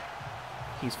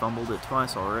he's fumbled it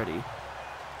twice already.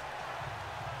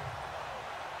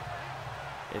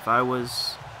 If I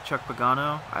was Chuck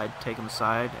Pagano, I'd take him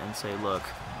aside and say, look,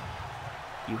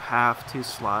 you have to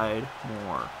slide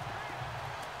more.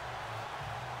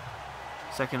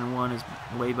 2nd and 1 is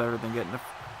way better than getting the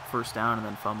first down and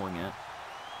then fumbling it.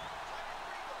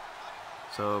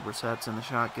 So So Brissett's in the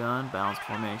shotgun, balanced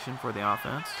formation for the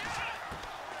offense.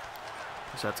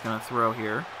 Brissett's going to throw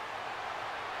here.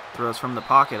 Throws from the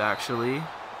pocket, actually,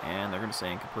 and they're going to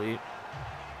say incomplete.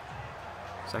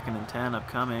 2nd and 10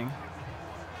 upcoming.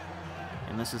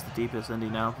 And this is the deepest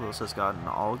Indianapolis has gotten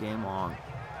all game long.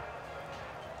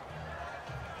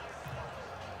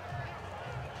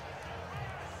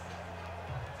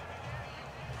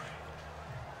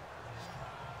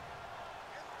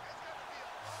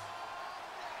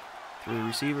 Three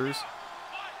receivers.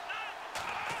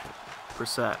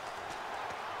 Brissett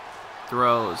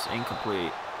throws,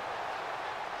 incomplete.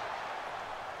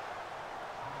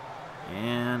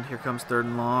 And here comes 3rd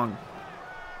and long.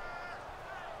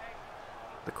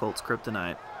 The Colts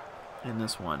kryptonite in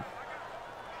this one.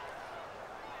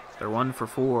 They're 1 for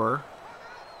 4,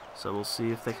 so we'll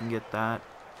see if they can get that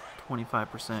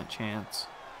 25% chance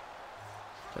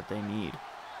that they need.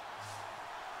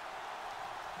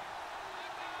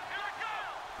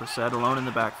 Brissett alone in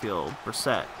the backfield.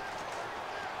 Brissett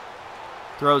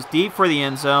throws deep for the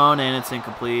end zone, and it's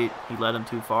incomplete. He led him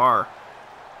too far.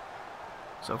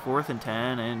 So 4th and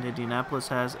 10, and Indianapolis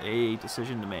has a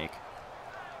decision to make.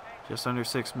 Just under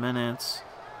 6 minutes.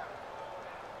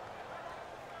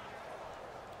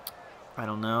 I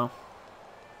don't know.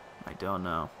 I don't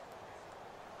know.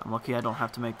 I'm lucky I don't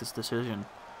have to make this decision.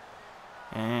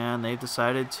 And they've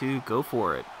decided to go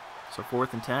for it. So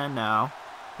 4th and 10 now.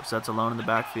 Brissett's alone in the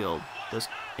backfield. This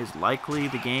is likely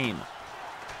the game.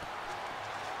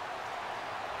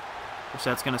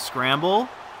 Brissett's going to scramble.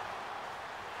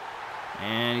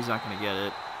 And he's not going to get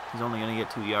it. He's only going to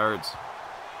get 2 yards.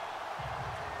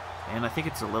 And I think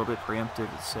it's a little bit preemptive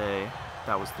to say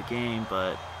that was the game,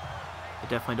 but it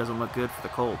definitely doesn't look good for the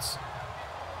Colts.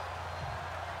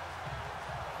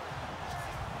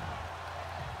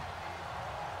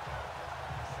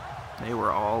 They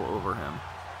were all over him.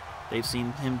 They've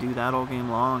seen him do that all game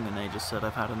long, and they just said,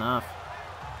 I've had enough.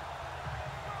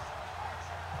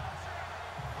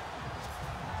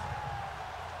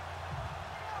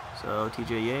 So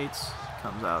TJ Yates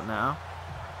comes out now.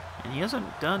 And he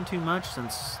hasn't done too much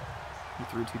since he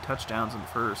threw 2 touchdowns in the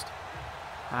first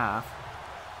half.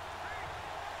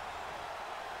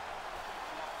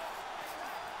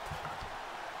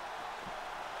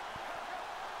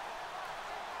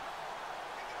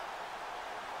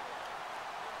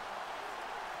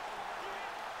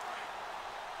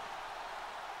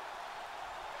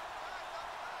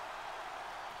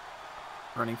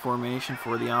 Running formation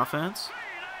for the offense.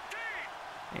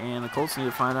 And the Colts need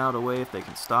to find out a way if they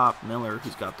can stop Miller,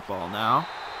 who's got the ball now.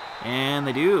 And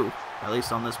they do, at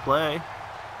least on this play.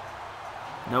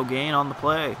 No gain on the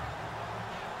play.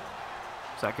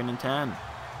 2nd and 10.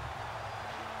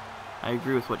 I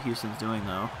agree with what Houston's doing,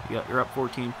 though. You're up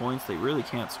 14 points. They really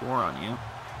can't score on you.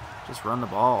 Just run the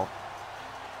ball.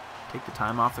 Take the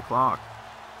time off the clock.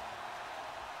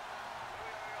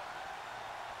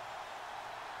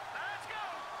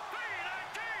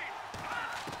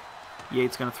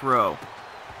 Yates going to throw.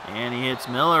 And he hits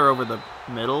Miller over the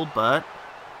middle, but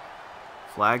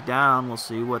flag down. We'll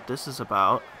see what this is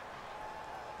about.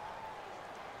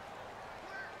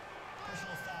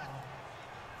 Personal foul.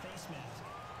 Face mask.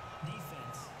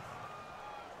 Defense.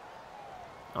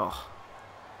 Oh,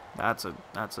 that's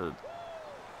a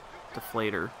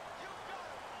deflator.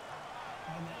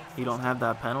 You don't have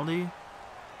that penalty.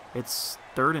 It's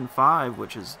 3rd and 5,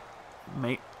 which is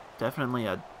definitely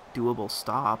a doable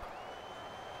stop.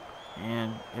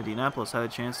 And Indianapolis had a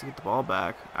chance to get the ball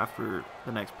back after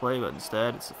the next play, but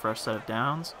instead it's a fresh set of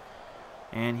downs.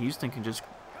 And Houston can just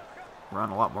run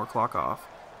a lot more clock off.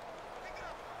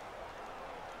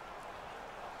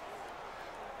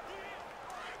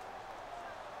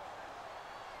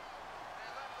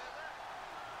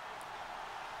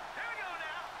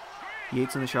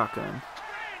 Yates in the shotgun.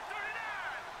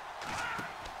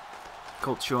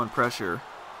 Colts showing pressure.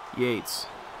 Yates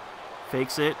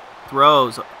fakes it.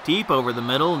 Throws deep over the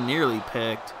middle, nearly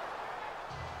picked.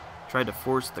 Tried to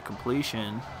force the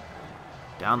completion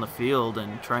down the field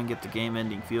and try and get the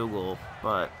game-ending field goal,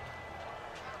 but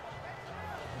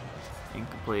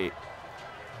incomplete.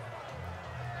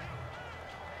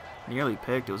 Nearly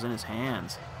picked. It was in his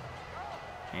hands.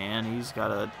 And he's got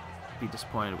to be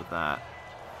disappointed with that.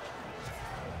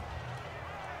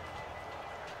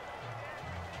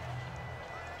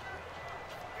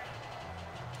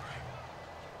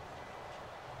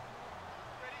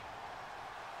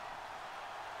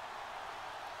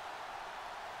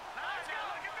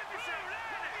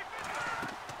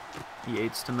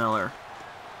 Yates to Miller.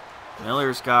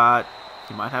 Miller's got,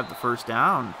 he might have the first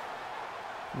down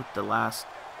with the last,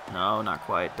 no, not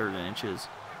quite, 3rd and inches.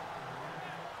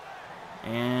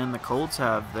 And the Colts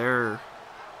have their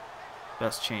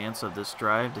best chance of this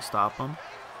drive to stop them.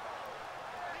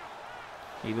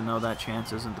 Even though that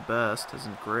chance isn't the best,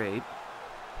 isn't great.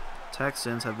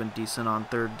 Texans have been decent on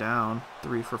third down,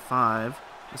 3 for 5.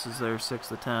 This is their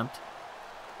 6th attempt.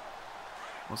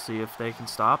 We'll see if they can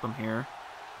stop them here.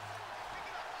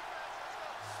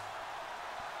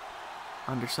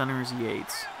 Under center is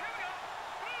Yates.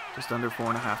 Just under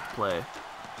 4.5 to play.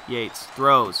 Yates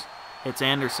throws. Hits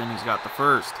Anderson, who's got the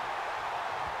first.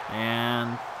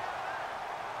 And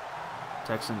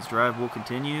Texans drive will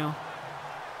continue.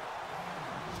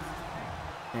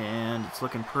 And it's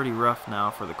looking pretty rough now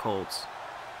for the Colts.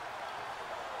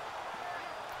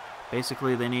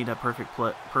 Basically, they need a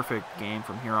perfect game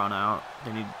from here on out.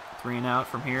 They need 3 and out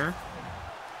from here.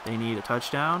 They need a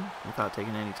touchdown without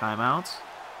taking any timeouts.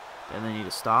 Then they need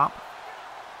to stop,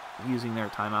 using their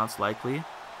timeouts likely.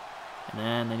 And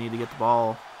then they need to get the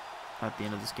ball at the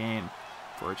end of this game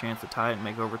for a chance to tie it and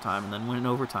make overtime and then win in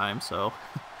overtime. So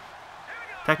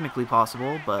technically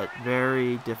possible, but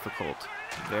very difficult.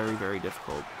 Very, very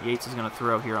difficult. Yates is going to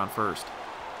throw here on first.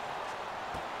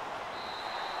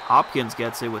 Hopkins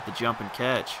gets it with the jump and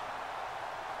catch.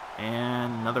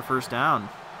 And another first down.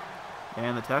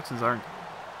 And the Texans aren't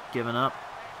giving up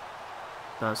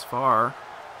thus far.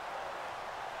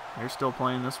 They're still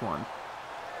playing this one.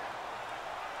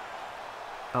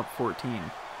 Up 14.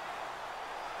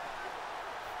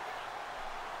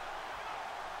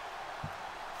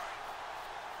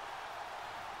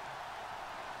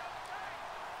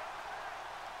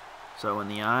 So in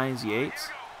the eyes, Yates.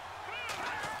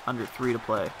 Under 3 to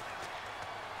play.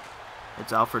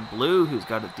 It's Alfred Blue who's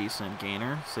got a decent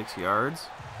gainer, 6 yards.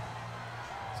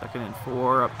 2nd and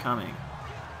 4 upcoming.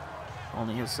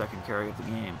 Only his 2nd carry of the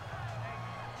game.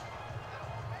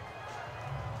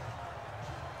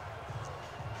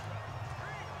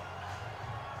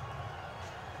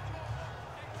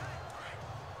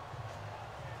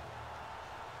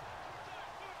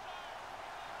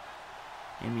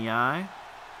 In the eye,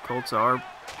 Colts are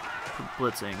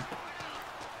blitzing.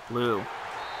 Blue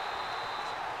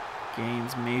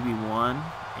gains maybe 1,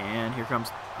 and here comes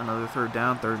another third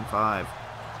down, 3rd and 5.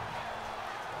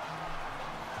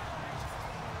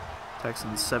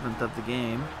 Texans 7th of the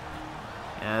game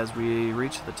as we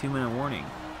reach the 2-minute warning.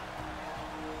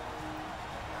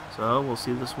 So we'll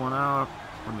see this one out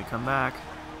when we come back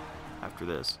after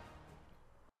this.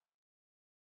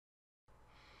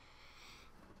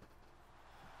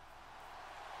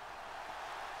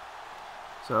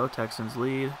 So Texans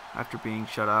lead after being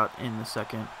shut out in the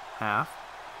 2nd half,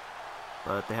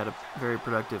 but they had a very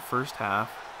productive 1st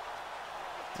half,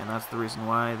 and that's the reason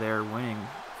why they're winning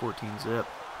 14-zip.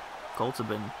 Colts have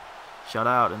been shut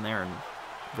out, and they're in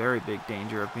very big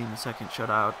danger of being the 2nd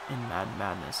shutout in Madden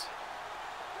Madness.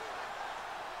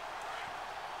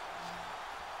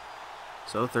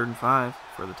 So 3rd and 5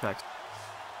 for the Texans.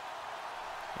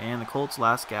 And the Colts'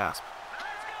 last gasp.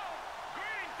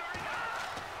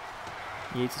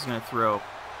 Yates is going to throw.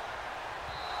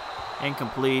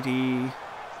 Incomplete.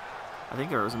 I think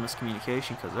there was a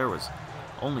miscommunication because there was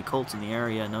only Colts in the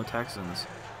area, no Texans.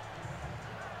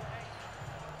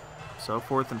 So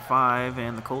 4th and 5,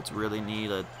 and the Colts really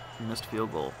need a missed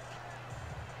field goal.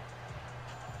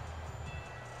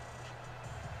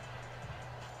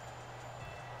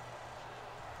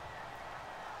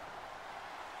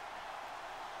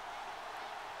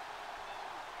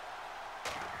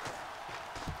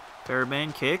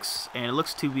 Fairbairn kicks, and it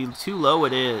looks to be too low.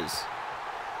 It is.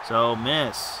 So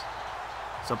miss.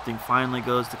 Something finally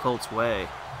goes the Colts' way,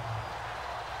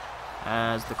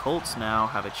 as the Colts now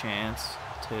have a chance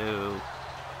to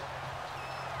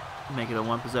make it a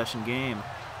 1-possession game.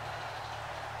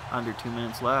 Under 2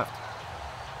 minutes left.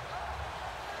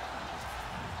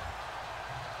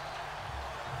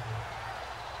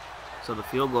 So the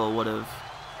field goal would have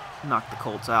knocked the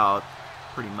Colts out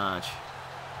pretty much.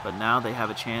 But now they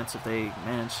have a chance, if they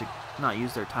manage to not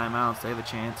use their timeouts, they have a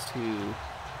chance to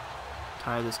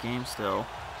tie this game still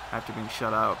after being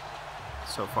shut out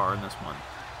so far in this one.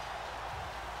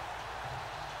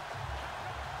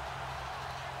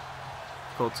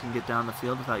 Colts can get down the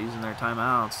field without using their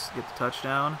timeouts, get the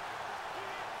touchdown,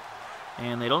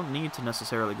 and they don't need to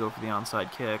necessarily go for the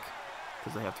onside kick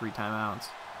because they have 3 timeouts.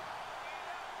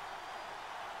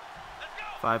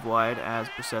 5 wide as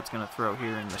Brissett's going to throw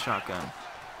here in the shotgun.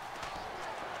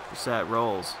 Brissett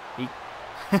rolls. He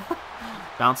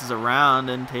bounces around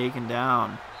and taken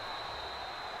down.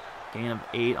 Gain of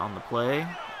 8 on the play,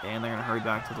 and they're going to hurry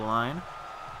back to the line.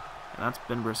 And that's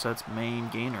been Brissett's main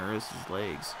gainer, is his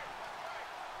legs.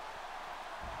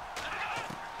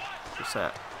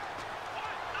 Brissett.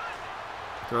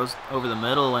 Throws over the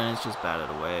middle, and it's just batted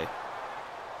away.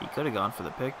 He could have gone for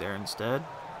the pick there instead.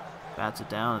 Bats it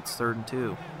down. It's 3rd and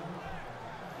 2.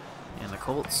 And the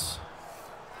Colts,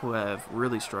 who have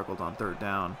really struggled on 3rd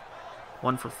down,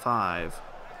 1 for 5.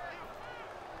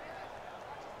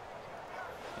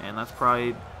 And that's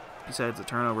probably, besides the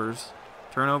turnovers,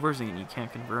 and you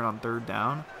can't convert on 3rd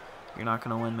down, you're not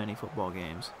going to win many football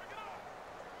games.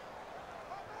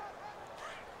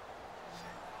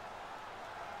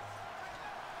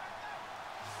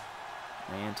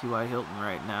 And T.Y. Hilton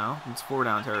right now. It's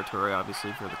 4-down territory,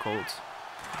 obviously, for the Colts.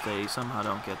 If they somehow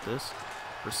don't get this.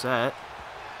 Brissett.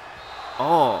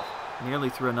 Oh, nearly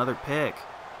threw another pick.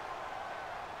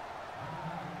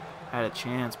 Had a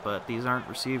chance, but these aren't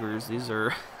receivers. These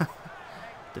are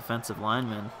defensive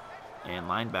linemen and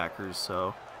linebackers.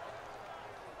 So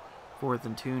 4th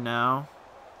and 2 now.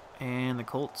 And the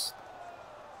Colts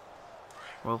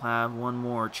will have one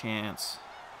more chance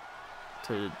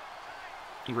to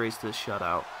erase this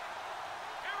shutout.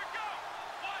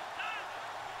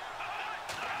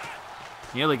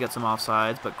 Nearly gets him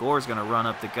offsides, but Gore's going to run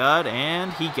up the gut,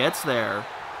 and he gets there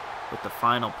with the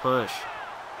final push.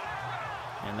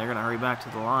 And they're going to hurry back to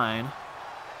the line.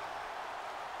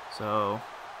 So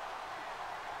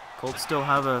Colts still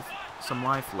have some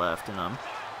life left in them.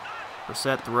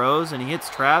 Brissett throws, and he hits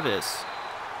Travis.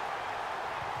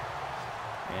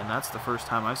 And that's the first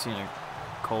time I've seen a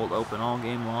Colt open all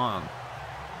game long.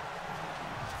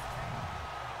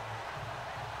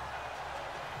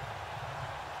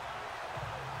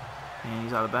 And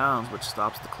he's out of bounds, which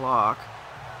stops the clock.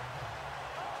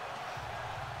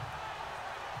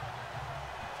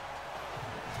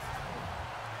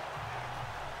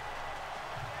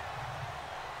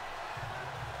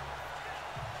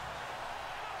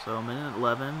 So a minute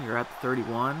 11, you're at the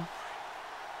 31.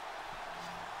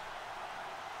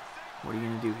 What are you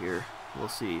going to do here? We'll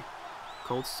see.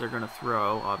 Colts are going to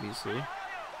throw, obviously.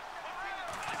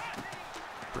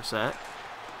 Brissett.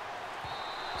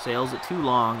 Sails it too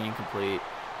long, incomplete.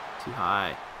 Too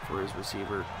high for his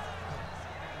receiver.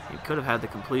 He could have had the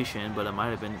completion, but it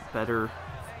might have been better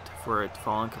for it to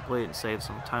fall incomplete and save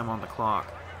some time on the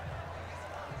clock.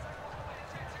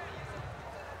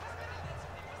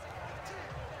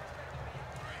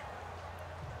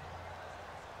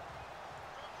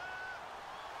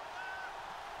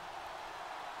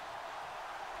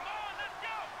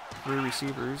 Three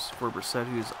receivers for Brissett,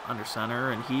 who's under center,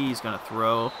 and he's going to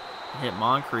throw and hit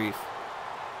Moncrief.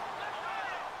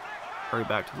 Hurry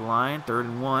back to the line, 3rd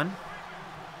and 1.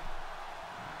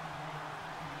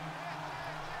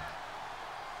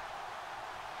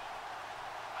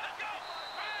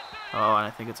 Oh, and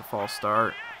I think it's a false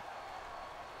start.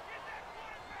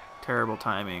 Terrible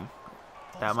timing.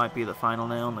 That might be the final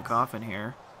nail in the coffin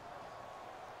here.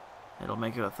 It'll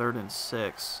make it a 3rd and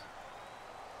 6.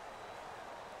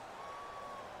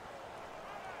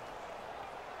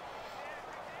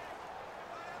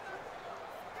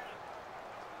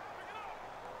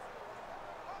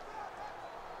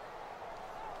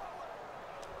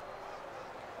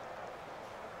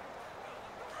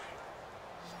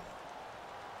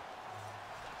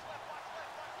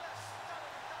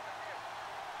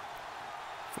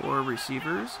 Four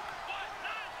receivers.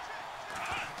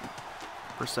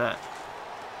 Brissett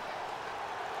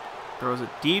throws it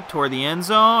deep toward the end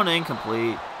zone.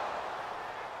 Incomplete.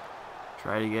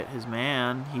 Try to get his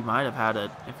man. He might have had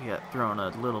it if he had thrown a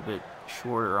little bit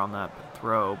shorter on that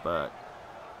throw, but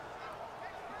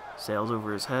sails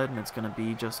over his head, and it's going to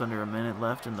be just under a minute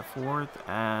left in the 4th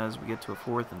as we get to a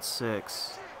 4th and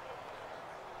 6.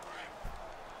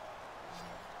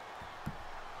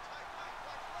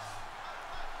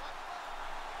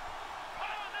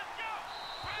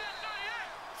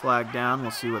 Flag down,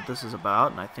 we'll see what this is about,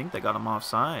 and I think they got him off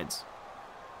sides.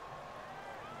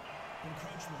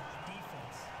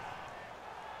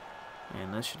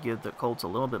 And this should give the Colts a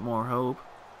little bit more hope.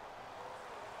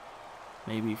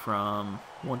 Maybe from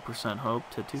 1% hope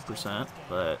to 2%,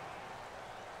 but a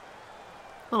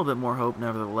little bit more hope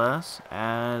nevertheless,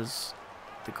 as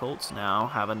the Colts now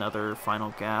have another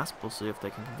final gasp. We'll see if they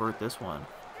can convert this one.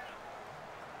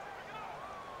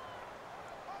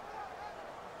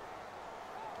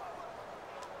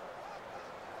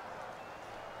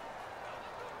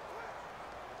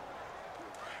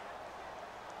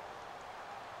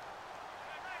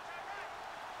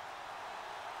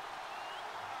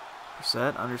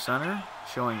 Brissett under center,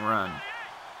 showing run.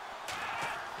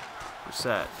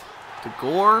 Brissett to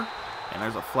Gore, and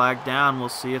there's a flag down. We'll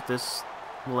see if this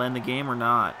will end the game or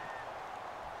not.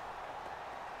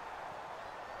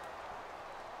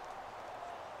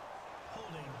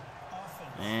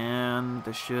 And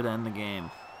this should end the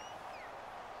game.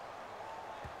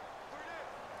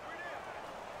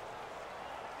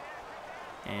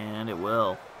 And it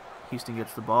will. Houston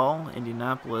gets the ball.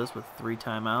 Indianapolis, with 3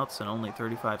 timeouts and only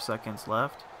 35 seconds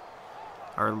left,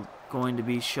 are going to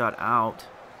be shut out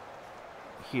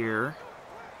here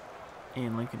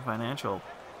in Lincoln Financial.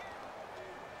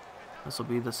 This will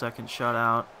be the second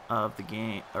shutout of the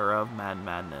game, or of Madden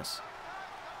Madness.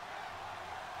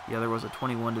 The other was a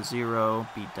 21-0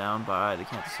 beat down by the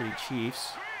Kansas City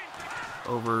Chiefs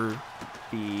over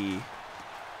the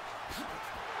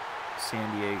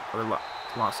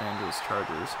Los Angeles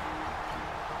Chargers.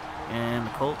 And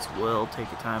the Colts will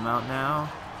take a timeout now.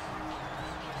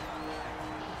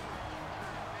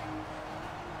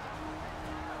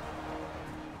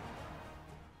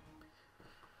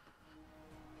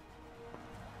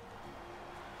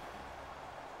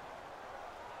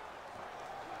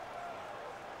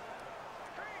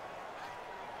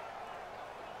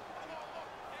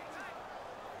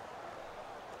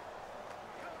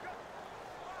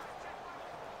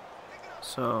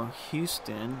 So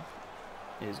Houston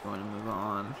is going to move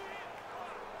on.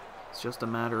 It's just a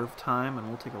matter of time, and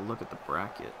we'll take a look at the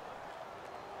bracket.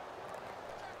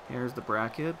 Here's the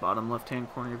bracket, bottom left-hand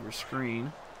corner of your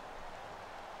screen.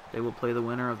 They will play the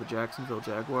winner of the Jacksonville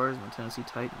Jaguars and the Tennessee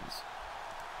Titans.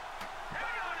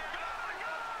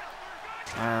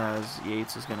 As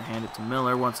Yates is going to hand it to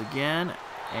Miller once again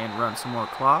and run some more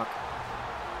clock.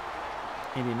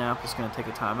 Indianapolis is going to take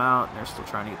a timeout, and they're still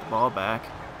trying to get the ball back.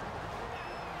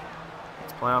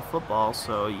 It's playoff football,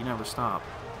 so you never stop.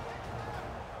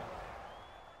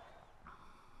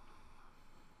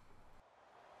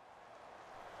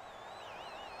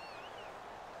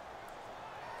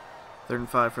 Third and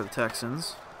 5 for the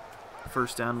Texans.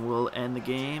 First down will end the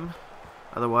game.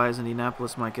 Otherwise,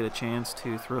 Indianapolis might get a chance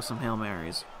to throw some Hail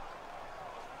Marys.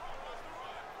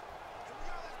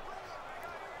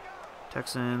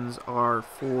 Texans are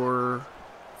 4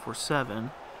 for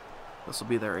 7. This will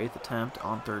be their 8th attempt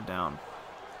on third down.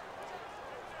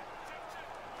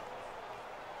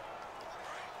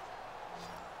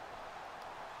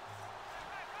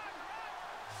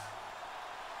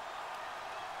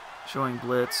 Showing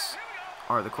blitz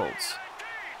are the Colts.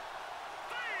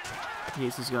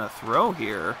 Yates is going to throw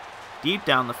here, deep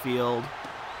down the field,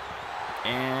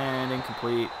 and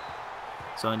incomplete.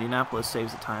 So Indianapolis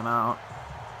saves the timeout,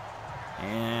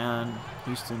 and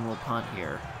Houston will punt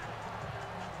here.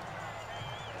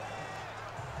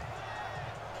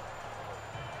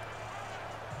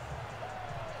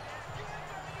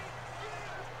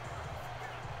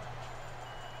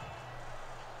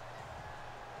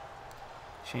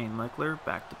 Shane Leckler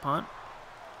back to punt.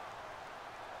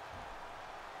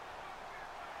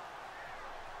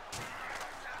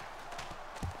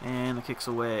 And the kick's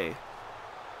away.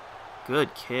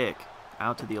 Good kick.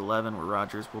 Out to the 11 where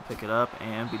Rodgers will pick it up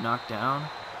and be knocked down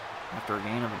after a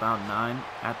gain of about 9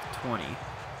 at the 20.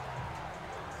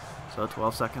 So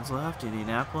 12 seconds left.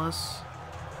 Indianapolis.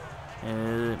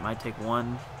 It might take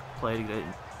one play to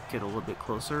get a little bit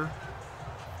closer,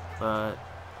 but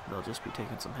they'll just be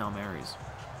taking some Hail Marys.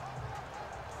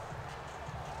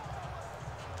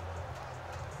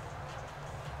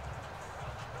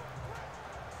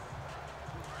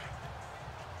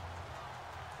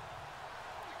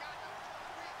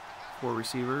 Four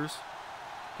receivers.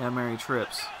 Hail Mary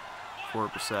trips for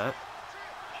Brissett.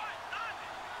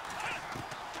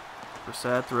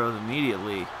 Brissett throws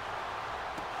immediately.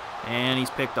 And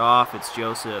he's picked off. It's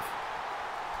Joseph.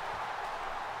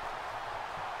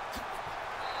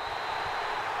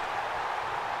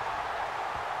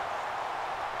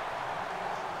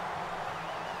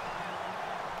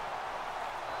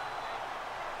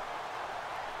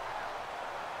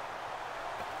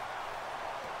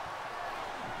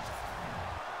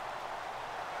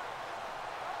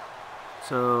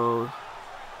 So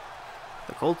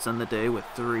the Colts end the day with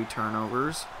 3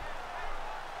 turnovers.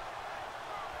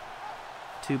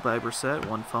 2 by Brissett,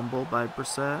 1 fumble by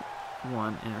Brissett,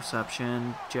 1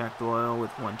 interception. Jack Doyle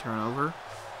with 1 turnover.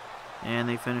 And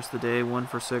they finish the day 1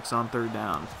 for 6 on third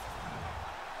down.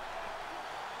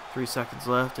 3 seconds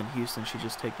left, and Houston should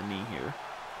just take the knee here.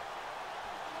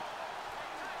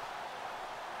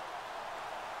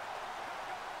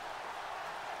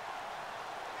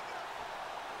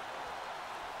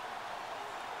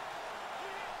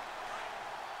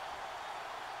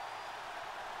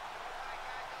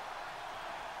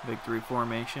 Big 3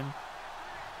 formation.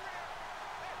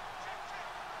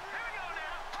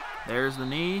 There's the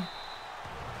knee.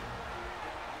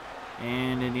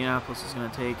 And Indianapolis is going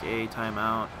to take a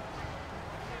timeout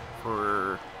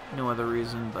for no other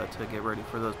reason but to get ready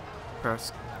for those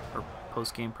press or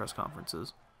post-game press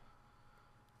conferences.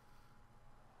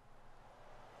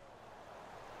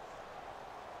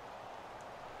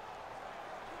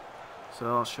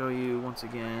 So I'll show you once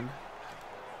again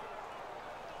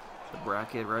the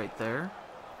bracket right there.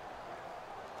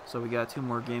 So we got 2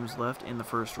 more games left in the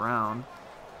first round.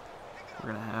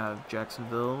 We're going to have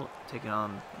Jacksonville taking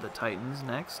on the Titans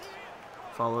next,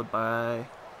 followed by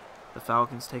the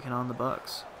Falcons taking on the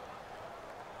Bucks.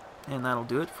 And that'll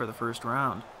do it for the first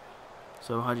round.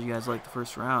 So how did you guys like the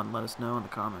first round? Let us know in the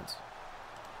comments.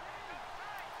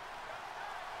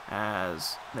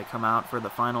 As they come out for the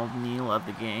final kneel of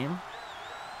the game.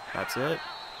 That's it.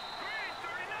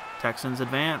 Texans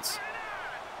advance.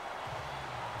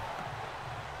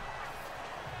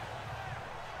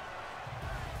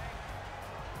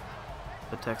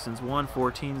 The Texans won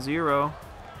 14-0,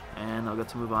 and they'll get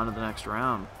to move on to the next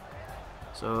round.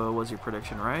 So was your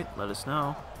prediction right? Let us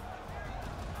know.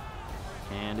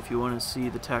 And if you want to see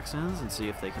the Texans and see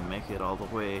if they can make it all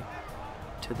the way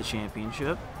to the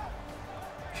championship,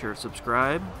 be sure to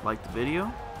subscribe, like the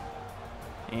video,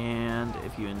 and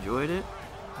if you enjoyed it,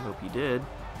 I hope you did.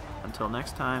 Until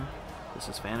next time, this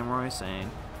is Phantom Roy saying,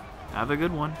 have a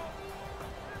good one.